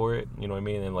passion for it. You know what I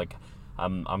mean? And like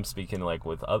I'm speaking like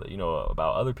with other, you know,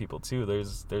 about other people too.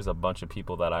 There's a bunch of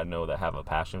people that I know that have a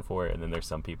passion for it, and then there's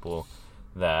some people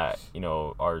that, you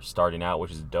know, are starting out,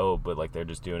 which is dope, but like they're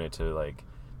just doing it to like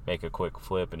make a quick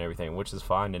flip and everything, which is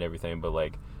fine and everything, but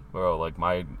like, bro, like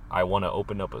I want to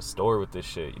open up a store with this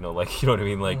shit, you know, like, you know what I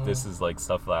mean, like this is like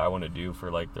stuff that I want to do for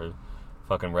like the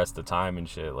fucking rest of the time and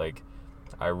shit. Like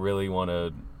I really want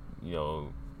to, you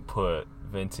know, put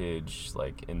vintage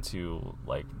like into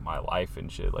like my life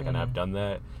and shit, like and I've done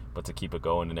that, but to keep it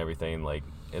going and everything, like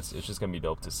it's just gonna be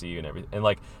dope to see and everything. And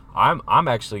like I'm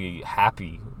actually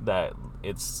happy that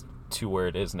it's to where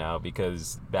it is now,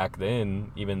 because back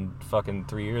then, even fucking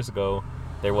 3 years ago,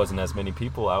 there wasn't as many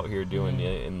people out here doing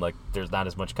it, and like there's not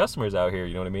as much customers out here,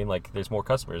 you know what I mean? Like there's more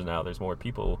customers now, there's more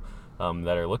people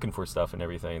that are looking for stuff and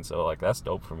everything, so like that's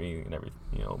dope for me and everything,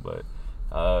 you know.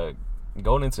 But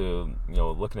going into, you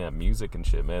know, looking at music and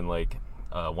shit, man, like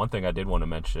one thing I did want to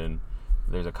mention,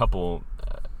 there's a couple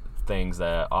things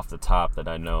that off the top that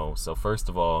I know. So first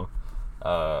of all,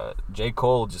 J.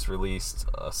 Cole just released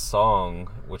a song,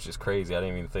 which is crazy. I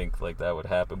didn't even think like that would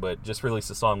happen, but just released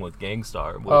a song with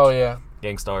Gangstar. Which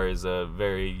Gangstar is a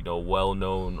very, you know,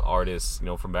 well-known artist, you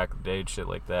know, from back in the day and shit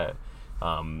like that.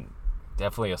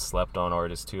 Definitely a slept-on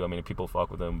artist too. I mean, people fuck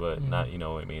with him, but not, you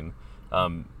know what I mean.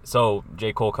 So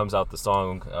J. Cole comes out the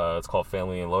song, it's called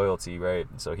Family and Loyalty, right?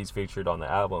 So he's featured on the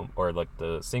album, or like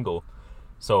the single.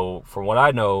 So from what I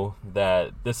know,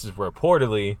 that this is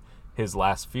reportedly his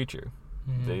last feature.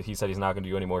 He said he's not going to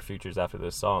do any more features after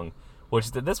this song,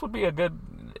 which this would be a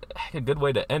good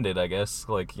way to end it, I guess,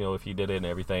 like, you know, if he did it and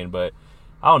everything. But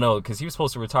I don't know, because he was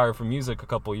supposed to retire from music a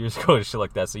couple years ago and shit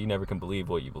like that, so you never can believe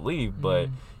what you believe. But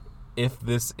if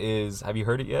this is, have you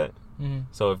heard it yet?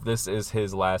 So if this is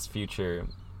his last feature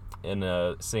in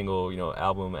a single, you know,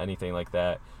 album, anything like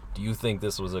that, do you think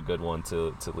this was a good one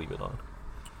to leave it on?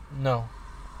 No.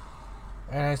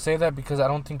 And I say that because I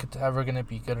don't think it's ever going to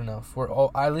be good enough. For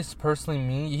all, at least personally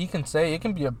me, he can say it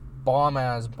can be a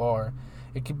bomb-ass bar.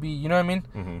 It could be, you know what I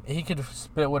mean? He could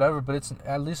spit whatever, but it's,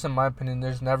 at least in my opinion,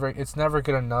 it's never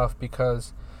good enough,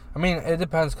 because, I mean, it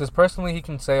depends, because personally he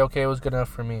can say, okay, it was good enough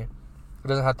for me. It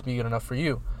doesn't have to be good enough for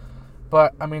you.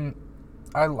 But, I mean,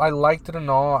 I liked it and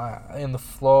all, in the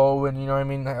flow, and you know what I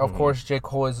mean? Of course, J.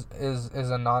 Cole is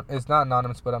not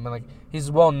anonymous, but I mean, like, he's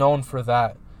well known for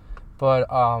that. But,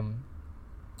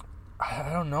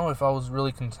 I don't know if I was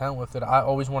really content with it. I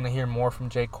always want to hear more from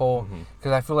J. Cole,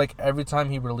 because I feel like every time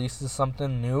he releases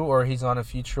something new, or he's on a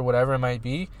feature, whatever it might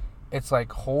be, it's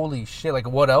like, holy shit, like,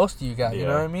 what else do you got? You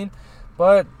know what I mean?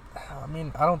 But, I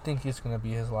mean, I don't think it's going to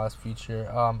be his last feature.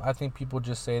 I think people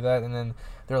just say that, and then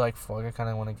they're like, fuck, I kind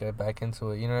of want to get back into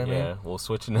it. You know what I mean? Yeah, well,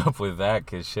 switching up with that,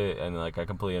 because shit, and like, I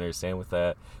completely understand with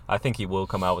that. I think he will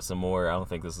come out with some more. I don't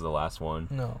think this is the last one.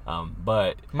 No.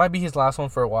 But it might be his last one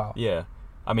for a while. Yeah.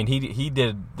 I mean, he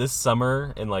did this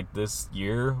summer, and like this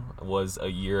year was a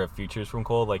year of features from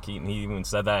Cole. Like he even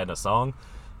said that in a song,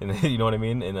 and you know what I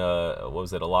mean. And what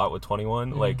was it, A Lot with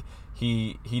 21? Like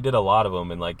he did a lot of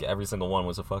them, and like every single one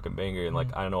was a fucking banger. And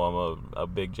like I know I'm a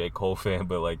big J. Cole fan,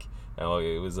 but like, you know,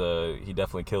 it was he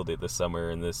definitely killed it this summer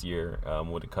and this year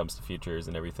when it comes to features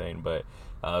and everything. But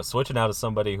switching out to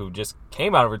somebody who just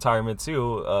came out of retirement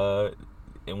too.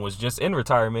 And was just in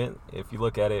retirement, if you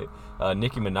look at it,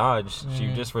 Nicki Minaj,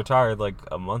 she just retired like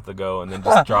a month ago and then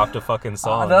just dropped a fucking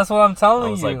song. That's what I'm telling you.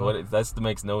 I was like, what? That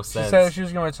makes no sense. She said she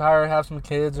was going to retire, have some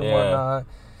kids and whatnot.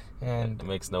 And it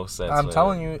makes no sense. I'm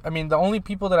telling you, I mean, the only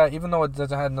people that even though it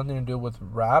doesn't have nothing to do with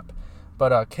rap,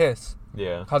 but Kiss.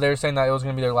 Yeah. How they were saying that it was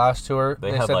going to be their last tour.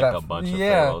 They had said like that, a bunch of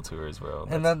farewell tours, bro.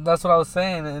 And that's what I was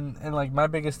saying. And like, my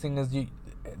biggest thing is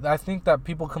I think that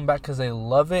people come back because they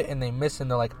love it and they miss it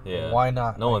and they're like, why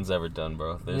not? No one's ever done,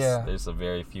 bro. There's a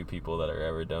very few people that are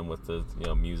ever done with the, you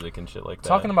know, music and shit like that.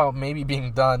 Talking about maybe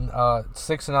being done,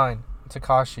 6ix9ine,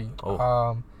 Tekashi.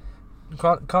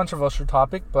 Controversial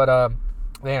topic, but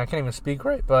dang, I can't even speak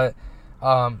right. But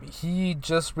He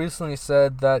just recently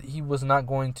said that he was not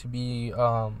going to be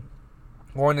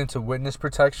going into witness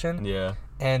protection Yeah.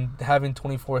 and having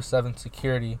 24/7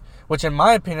 security. Which, in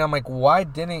my opinion, I'm like, why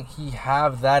didn't he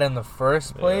have that in the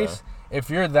first place? If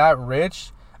you're that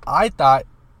rich, I thought,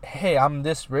 hey, I'm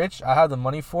this rich, I have the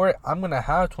money for it, I'm gonna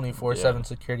have 24/7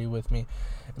 security with me,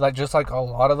 like just like a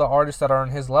lot of the artists that are on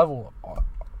his level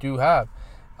do have.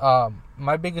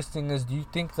 My biggest thing is, do you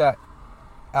think that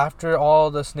after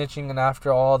all the snitching and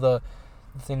after all the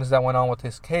things that went on with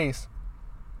his case,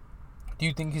 do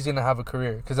you think he's gonna have a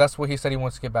career? Because that's what he said he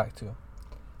wants to get back to.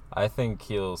 I think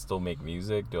he'll still make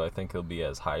music. Do I think he'll be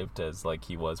as hyped as like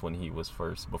he was when he was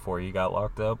first before he got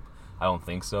locked up? I don't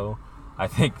think so. I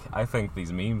think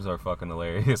these memes are fucking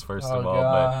hilarious first of all,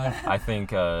 God. but I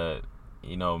think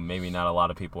maybe not a lot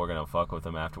of people are gonna fuck with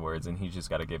him afterwards, and he's just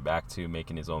got to get back to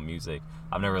making his own music.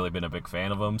 I've never really been a big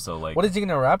fan of him, so like, What is he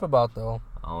gonna rap about though?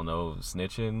 I don't know,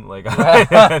 snitching. Like,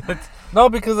 No,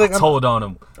 because like I told on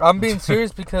him. I'm being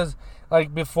serious because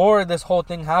like before this whole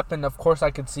thing happened, of course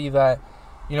I could see that,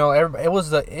 it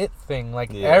was the it thing.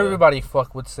 Like everybody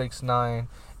fucked with 6ix9ine.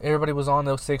 Everybody was on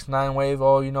the 6ix9ine wave.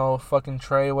 Oh, fucking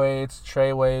Treyway, it's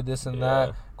Treyway, this and that.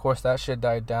 Of course that shit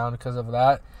died down because of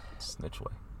that.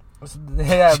 Snitchway.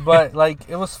 Yeah, but like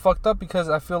it was fucked up because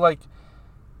I feel like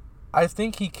I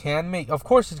think he can make. Of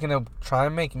course he's gonna try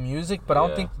and make music, but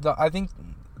I think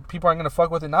people aren't gonna fuck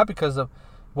with it not because of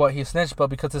what he snitched, but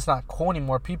because it's not cool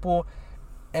anymore. People.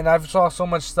 And I've saw so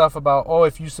much stuff about,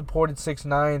 if you supported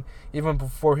 6ix9ine even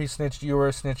before he snitched, you were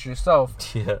a snitch yourself.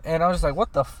 Yeah. And I was just like,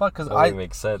 what the fuck? Cause that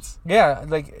makes sense. Yeah,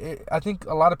 like I think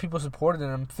a lot of people supported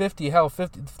him. 50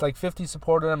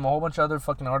 supported him. A whole bunch of other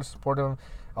fucking artists supported him.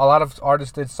 A lot of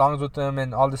artists did songs with him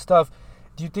and all this stuff.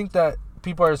 Do you think that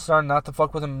people are starting not to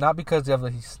fuck with him, not because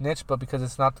he snitched, but because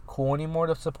it's not cool anymore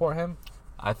to support him?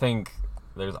 I think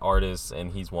there's artists,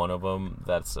 and he's one of them,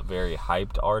 that's a very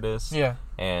hyped artist. Yeah.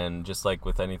 And just like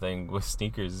with anything, with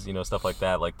sneakers, stuff like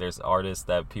that, like there's artists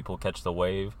that people catch the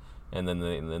wave, and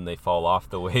then they fall off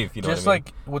the wave, you know just what I mean?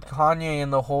 Like with Kanye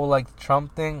and the whole like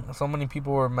Trump thing, so many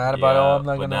people were mad about it. I'm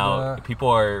not but gonna now do that. people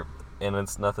are, and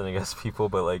it's nothing against people,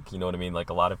 but like, you know what I mean? Like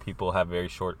a lot of people have very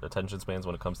short attention spans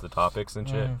when it comes to topics and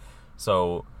shit.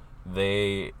 So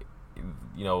they,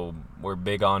 were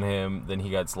big on him, then he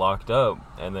gets locked up,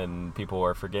 and then people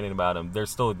are forgetting about him. They're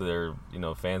still their,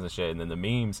 fans and shit. And then the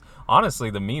memes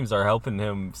are helping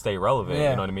him stay relevant. You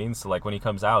know what I mean? So like when he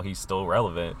comes out, he's still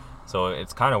relevant. So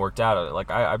it's kind of worked out.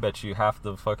 Like I bet you half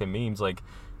the fucking memes, like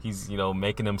he's,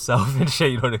 making himself and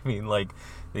shit, you know what I mean? Like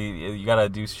you gotta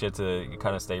do shit to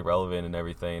kind of stay relevant and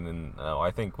everything. And I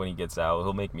think when he gets out,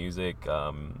 he'll make music.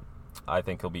 I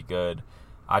think he'll be good.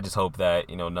 I just hope that,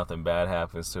 nothing bad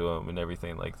happens to him and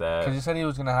everything like that. Because he said he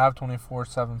was going to have 24/7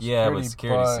 security. Yeah,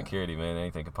 but security, man.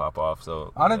 Anything could pop off.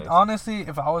 So honestly,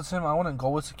 if I was him, I wouldn't go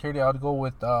with security. I would go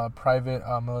with private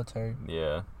military.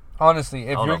 Yeah. Honestly,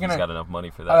 if you're he's got enough money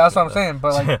for that. That's what I'm saying.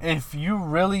 But like, if you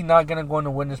really not going to go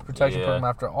into witness protection program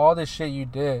after all this shit you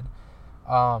did,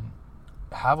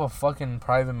 have a fucking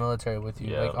private military with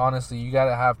you. Yeah. Like, honestly, you got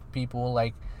to have people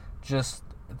like just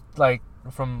like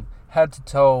from head to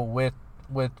toe with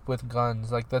guns.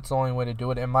 Like that's the only way to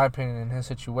do it, in my opinion, in his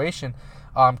situation,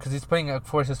 because he's putting, of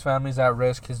course, his family's at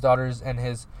risk, his daughters and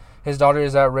his daughter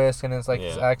is at risk, and it's like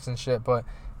his ex and shit. But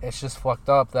it's just fucked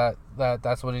up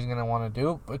that's what he's gonna want to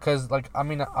do, because like I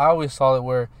always saw it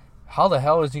where, how the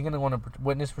hell is he gonna want a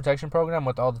witness protection program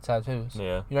with all the tattoos?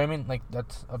 Yeah, you know what I mean? Like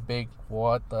that's a big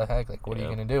what the heck? Like what are you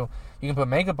gonna do? You can put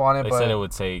makeup on it. They said it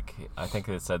would take. I think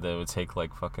they said that it would take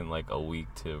like fucking like a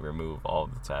week to remove all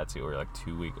the tattoo, or like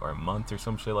 2 weeks or a month or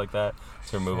some shit like that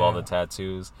to remove all the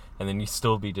tattoos, and then you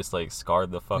still be just like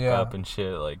scarred the fuck up and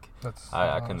shit. Like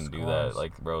I couldn't do that.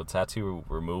 Like bro, tattoo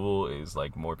removal is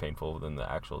like more painful than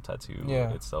the actual tattoo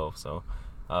itself. So.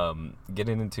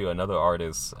 Getting into another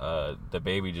artist,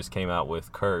 DaBaby just came out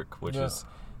with Kirk, which is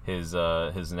his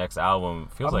next album.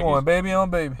 Feels like going baby on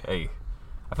baby. Hey,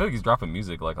 I feel like he's dropping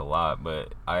music like a lot,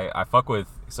 but I fuck with.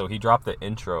 So he dropped the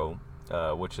intro,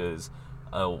 which is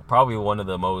probably one of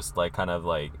the most like kind of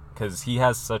like, because he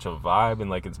has such a vibe and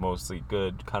like it's mostly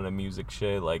good kind of music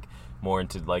shit, like more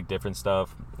into like different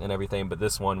stuff and everything. But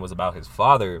this one was about his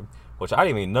father, which I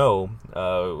didn't even know,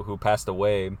 who passed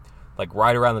away. Like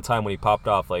right around the time when he popped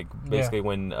off, like basically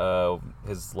when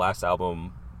his last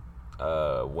album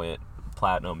went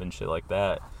platinum and shit like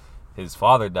that, his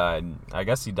father died. I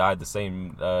guess he died the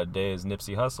same day as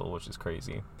Nipsey Hussle, which is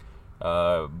crazy.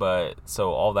 But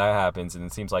so all that happens, and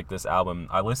it seems like this album,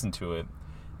 I listened to it,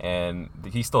 and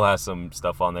he still has some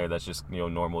stuff on there that's just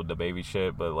normal DaBaby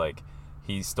shit, but like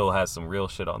he still has some real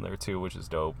shit on there too, which is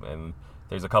dope. And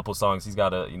There's a couple songs he's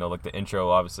got like the intro.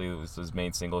 Obviously, it was his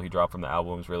main single he dropped from the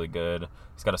album. Is really good.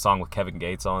 He's got a song with Kevin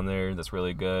Gates on there that's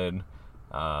really good.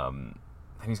 And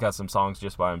he's got some songs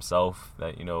just by himself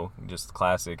that just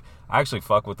classic. I actually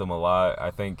fuck with him a lot.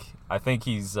 I think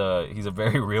he's a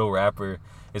very real rapper.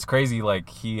 It's crazy, like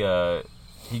he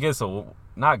gets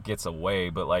away,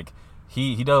 but like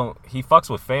he fucks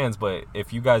with fans. But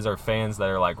if you guys are fans that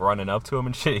are like running up to him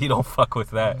and shit, he don't fuck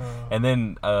with that. No. And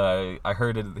then I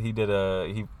heard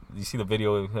you see the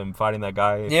video of him fighting that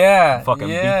guy? Yeah. Fucking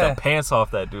beat the pants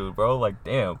off that dude, bro. Like,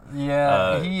 damn.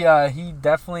 Yeah. He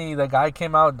definitely, the guy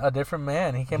came out a different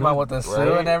man. He came out with the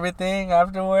suit and everything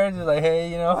afterwards. He's like,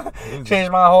 hey,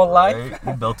 changed my whole life.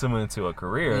 He built him into a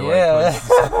career.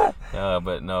 Yeah.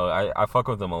 But no, I fuck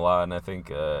with him a lot, and I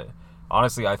think,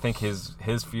 honestly, I think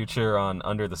his future on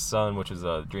Under the Sun, which is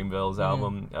Dreamville's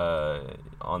album,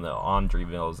 on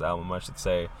Dreamville's album, I should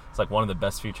say, it's like one of the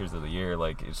best features of the year.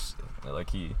 Like, it's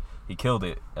like he killed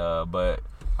it. But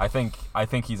I think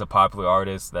he's a popular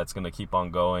artist that's gonna keep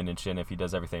on going and shit. And if he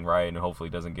does everything right, and hopefully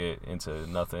doesn't get into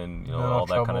nothing, all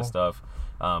that kind of stuff,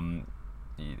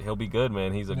 he'll be good,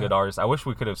 man. He's a good artist. I wish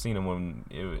we could have seen him when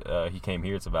he came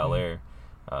here to Bel-Air.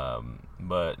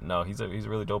 But no, he's a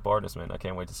really dope artist, man. I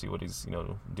can't wait to see what he's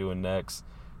doing next.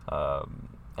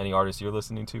 Any artists you're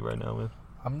listening to right now, man?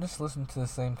 I'm just listening to the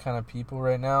same kind of people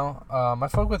right now. I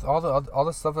fuck with all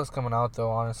the stuff that's coming out though,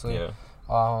 honestly. Yeah.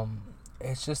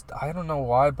 It's just, I don't know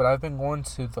why, but I've been going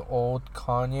to the old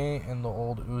Kanye and the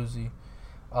old Uzi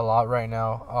a lot right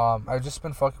now. I've just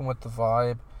been fucking with the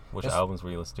vibe. Which albums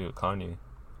were you listening to? Kanye?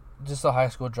 Just the High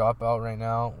School Dropout right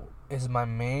now is my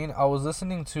main. I was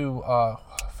listening to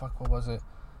what was it?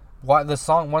 One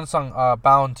song,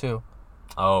 Bound 2.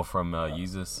 Oh, from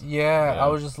Yeezus? Yeah, I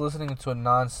was just listening to it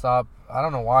nonstop. I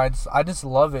don't know why. I just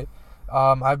love it.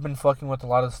 I've been fucking with a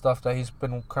lot of stuff that he's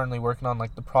been currently working on,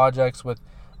 like the projects with.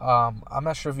 I'm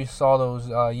not sure if you saw those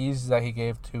Yeezys that he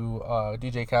gave to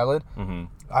DJ Khaled. Mm-hmm.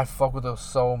 I fuck with those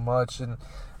so much, and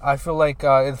I feel like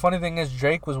the funny thing is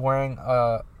Drake was wearing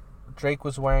a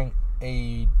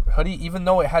hoodie, even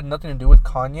though it had nothing to do with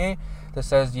Kanye, that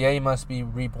says Ye must be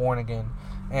reborn again.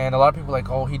 And a lot of people are like,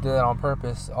 oh, he did that on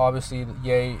purpose. Obviously,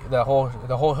 Ye, the whole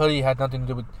hoodie had nothing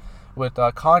to do with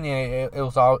Kanye. It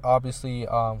was obviously,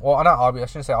 well, not obvious. I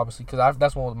shouldn't say obviously, because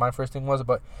that's what my first thing was.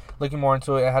 But looking more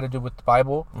into it, it had to do with the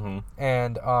Bible. Mm-hmm.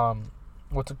 And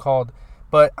what's it called?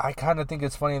 But I kind of think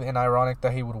it's funny and ironic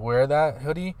that he would wear that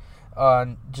hoodie,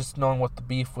 just knowing what the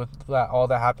beef with all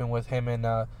that happened with him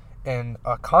and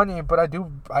Kanye. But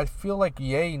I feel like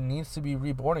Ye needs to be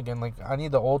reborn again. Like, I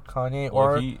need the old Kanye.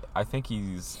 I think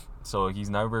he's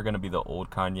never gonna be the old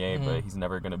Kanye, but he's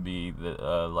never gonna be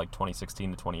the like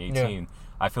 2016 to 2018. Yeah.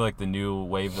 I feel like the new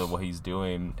wave of what he's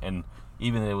doing, and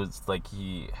even it was like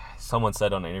someone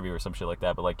said on an interview or some shit like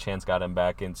that, but like Chance got him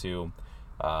back into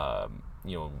God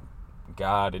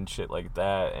and shit like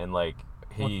that, and like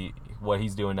what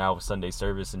he's doing now with Sunday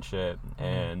service and shit,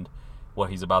 and what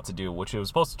he's about to do, which it was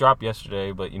supposed to drop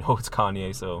yesterday, but it's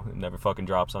Kanye, so it never fucking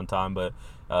drops on time. But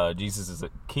Jesus is a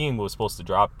King was supposed to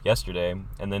drop yesterday,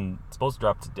 and then it's supposed to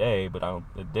drop today, but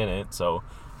it didn't. So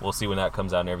we'll see when that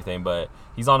comes out and everything. But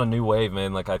he's on a new wave,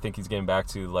 man. Like, I think he's getting back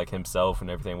to like himself and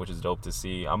everything, which is dope to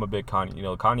see. I'm a big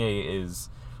Kanye. Kanye is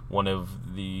one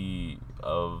of the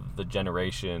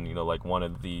generation. Like one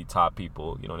of the top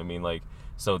people. You know what I mean? Like.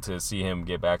 So to see him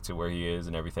get back to where he is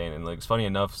and everything, and like it's funny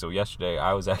enough. So yesterday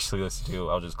I was actually listening to.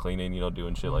 I was just cleaning,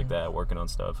 doing shit like that, working on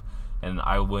stuff, and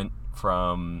I went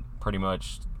from pretty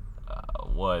much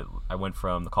I went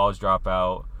from the College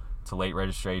Dropout to Late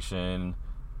Registration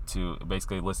to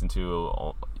basically listen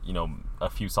to a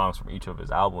few songs from each of his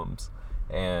albums,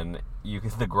 and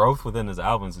the growth within his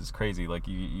albums is crazy. Like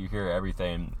you hear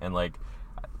everything, and like.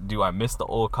 Do I miss the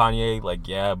old Kanye? Like,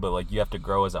 yeah, but like you have to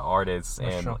grow as an artist,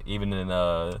 and even in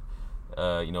Good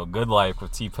Life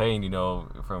with T-Pain,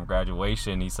 from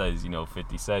Graduation, he says,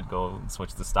 50 said go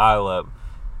switch the style up,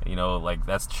 like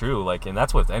that's true, like, and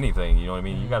that's with anything, you know what I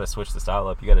mean? You got to switch the style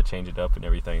up, you got to change it up and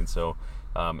everything. So,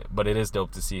 but it is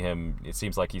dope to see him. It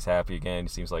seems like he's happy again.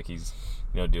 It seems like he's,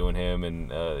 doing him,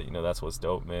 and that's what's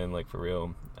dope, man. Like for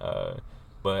real.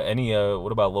 But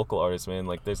what about local artists, man?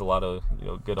 Like, there's a lot of,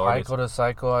 good artists. Psycho to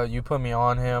Psycho, you put me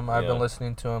on him. I've been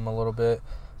listening to him a little bit.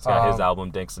 He's got his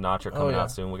album, Dank Sinatra, coming out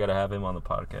soon. We got to have him on the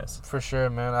podcast. For sure,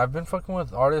 man. I've been fucking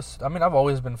with artists. I mean, I've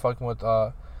always been fucking with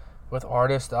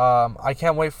artists. I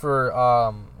can't wait for,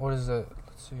 what is it?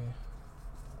 Let's see.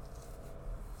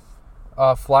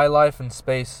 Fly Life and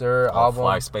Space, their album.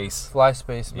 Fly Space, man.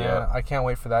 Yeah. I can't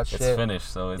wait for that shit. It's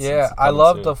finished, so it's I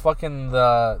love the fucking,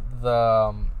 the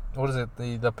what is it?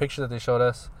 The picture that they showed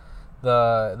us,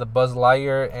 the Buzz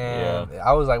Lightyear, and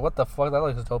I was like, what the fuck, that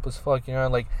looks dope as fuck, you know,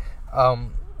 like,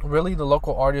 really the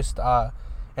local artists,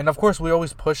 and of course we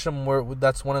always push them.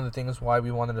 That's one of the things why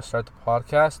we wanted to start the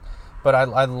podcast. But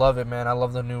I love it, man. I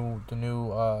love the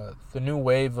new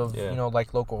wave of you know,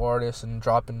 like, local artists and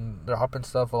dropping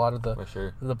stuff. A lot of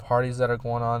the parties that are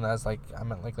going on, as like I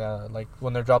meant like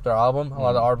when they drop their album, a lot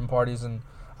of the album parties, and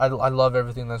I love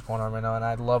everything that's going on right now, and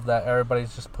I love that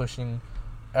everybody's just pushing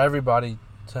everybody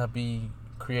to be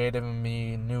creative and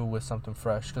be new with something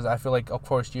fresh, because I feel like, of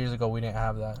course, years ago we didn't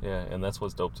have that. Yeah, and that's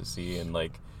what's dope to see. And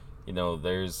like, you know,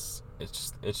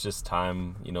 it's just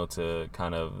time, you know, to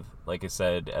kind of, like I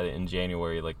said, in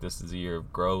January, like, this is a year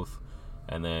of growth,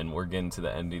 and then we're getting to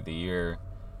the end of the year,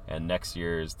 and next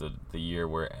year is the year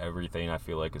where everything, I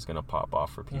feel like, is going to pop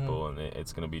off for people, and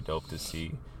it's going to be dope to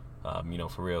see, you know,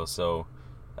 for real. So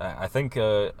I think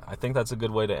that's a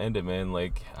good way to end it, man.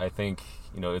 Like, I think,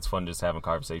 you know, it's fun just having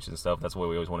conversations and stuff. That's what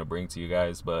we always want to bring to you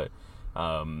guys. But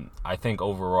I think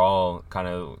overall, kind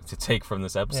of to take from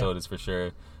this episode is for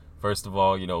sure, first of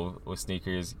all, you know, with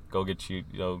sneakers, go get you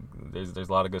know, there's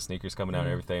a lot of good sneakers coming out and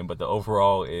everything. But the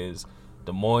overall is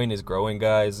Des Moines is growing,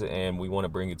 guys, and we want to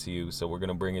bring it to you. So we're going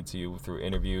to bring it to you through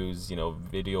interviews, you know,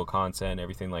 video content,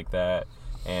 everything like that.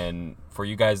 And for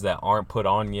you guys that aren't put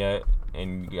on yet,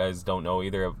 and you guys don't know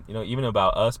either, you know, even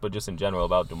about us, but just in general,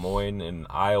 about Des Moines and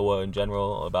Iowa in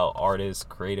general, about artists,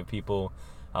 creative people.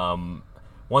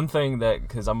 One thing that,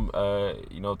 because I'm,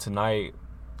 you know, tonight,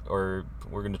 or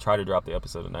we're going to try to drop the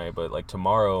episode tonight, but like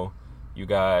tomorrow, you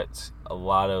got a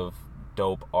lot of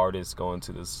dope artists going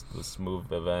to this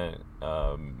Move event.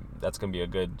 That's going to be a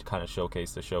good kind of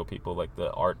showcase to show people like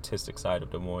the artistic side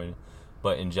of Des Moines.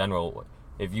 But in general,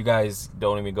 if you guys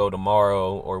don't even go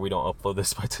tomorrow, or we don't upload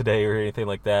this by today or anything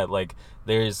like that, like,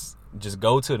 there's, just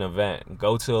go to an event,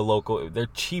 go to a local, they're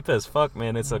cheap as fuck,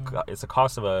 man. It's a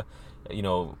cost of a, you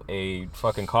know, a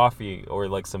fucking coffee or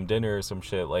like some dinner or some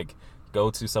shit. Like, go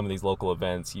to some of these local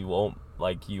events. You won't,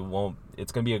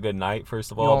 it's gonna be a good night,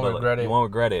 first of all, you won't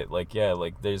regret it. Like, yeah,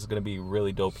 like, there's gonna be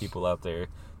really dope people out there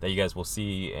that you guys will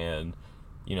see. And,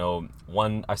 you know,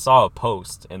 I saw a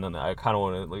post, and then I kind of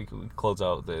want to, like, close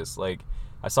out this, like,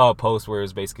 I saw a post where it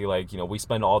was basically like, you know, we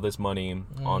spend all this money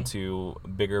onto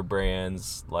bigger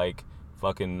brands like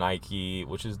fucking Nike,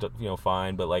 which is, you know,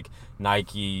 fine, but like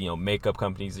Nike, you know, makeup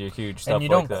companies are huge, stuff like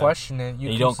that. And you don't question it.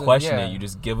 You don't question it. You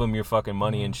just give them your fucking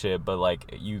money and shit. But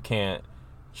like, you can't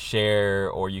share,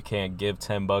 or you can't give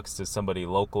 $10 to somebody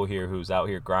local here who's out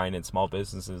here grinding, small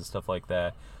businesses and stuff like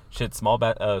that. Shit, small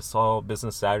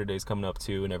business Saturdays coming up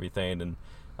too and everything, and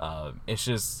it's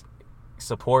just,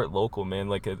 support local, man.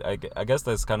 Like, I guess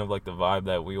that's kind of like the vibe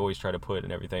that we always try to put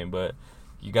and everything. But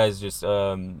you guys just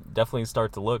definitely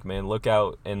start to look, man. Look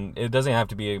out, and it doesn't have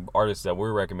to be artists that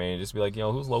we're recommending. Just be like, you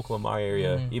know, who's local in my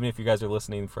area. Even if you guys are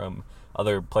listening from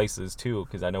other places too,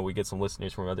 because I know we get some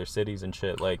listeners from other cities and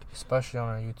shit. Like, especially on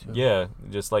our YouTube. Yeah,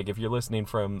 just like if you're listening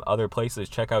from other places,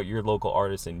 check out your local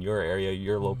artists in your area,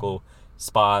 your local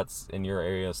spots in your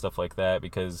area, stuff like that,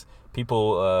 because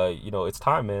people, you know, it's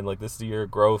time, man. Like, this is the year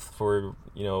of growth for,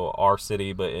 you know, our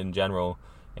city, but in general.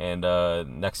 And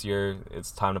next year it's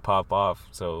time to pop off.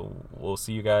 So we'll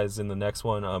see you guys in the next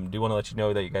one. Do want to let you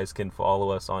know that you guys can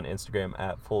follow us on Instagram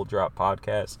at Full Drop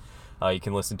Podcast. You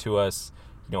can listen to us,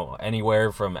 you know,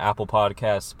 anywhere from Apple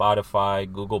Podcasts,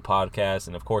 Spotify, Google Podcasts,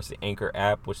 and of course the Anchor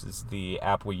app, which is the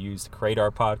app we use to create our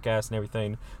podcast and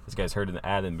everything, as you guys heard in the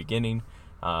ad in the beginning.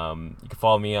 You can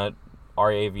follow me at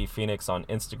RAV Phoenix on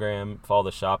Instagram. Follow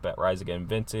the shop at Rise Again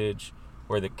Vintage.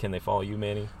 Where can they follow you,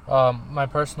 Manny? My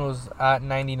personal is at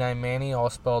 99Manny, all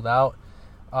spelled out.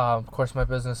 Of course, my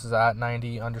business is at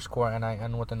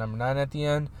 90_NIN with the number 9 at the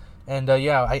end. And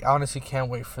yeah, I honestly can't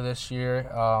wait for this year.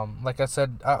 Like I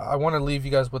said, I want to leave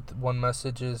you guys with one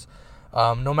message: is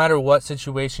no matter what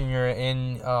situation you're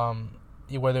in,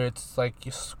 whether it's like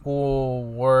school,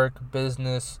 work,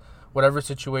 business, whatever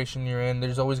situation you're in,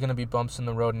 there's always going to be bumps in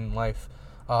the road in life.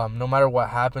 No matter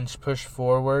what happens, push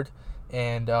forward,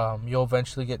 and you'll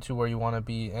eventually get to where you want to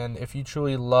be. And if you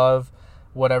truly love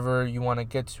whatever you want to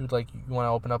get to, like you want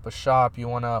to open up a shop, you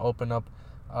want to open up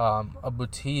a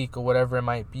boutique or whatever it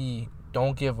might be,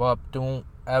 don't give up. Don't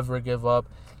ever give up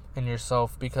in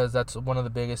yourself, because that's one of the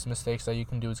biggest mistakes that you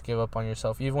can do, is give up on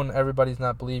yourself. Even when everybody's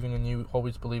not believing in you,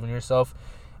 always believe in yourself.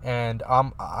 And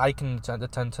I can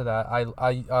attend to that.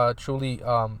 I truly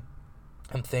am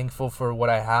thankful for what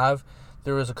I have.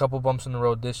 There was a couple bumps in the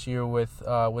road this year with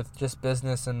just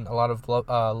business and a lot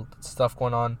of stuff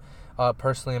going on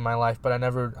personally in my life, but I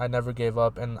never gave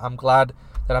up, and I'm glad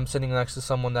that I'm sitting next to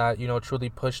someone that, you know, truly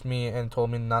pushed me and told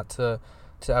me not to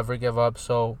ever give up.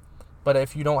 So But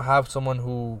if you don't have someone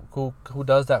who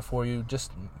does that for you,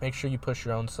 just make sure you push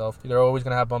your own self. You're always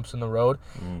going to have bumps in the road,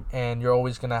 and you're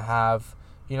always going to have,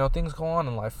 things go on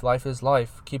in life. Life is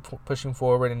life. Keep pushing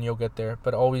forward, and you'll get there.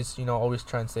 But always, always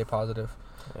try and stay positive.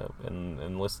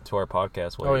 And listen to our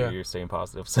podcast while you're staying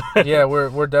positive. Yeah,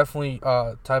 we're definitely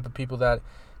type of people that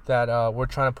we're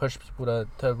trying to push people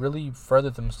to really further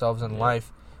themselves in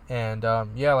life. And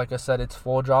like I said, it's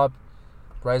Full Job.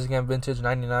 Rise Again Vintage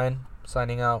 99.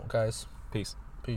 Signing out, guys. Peace.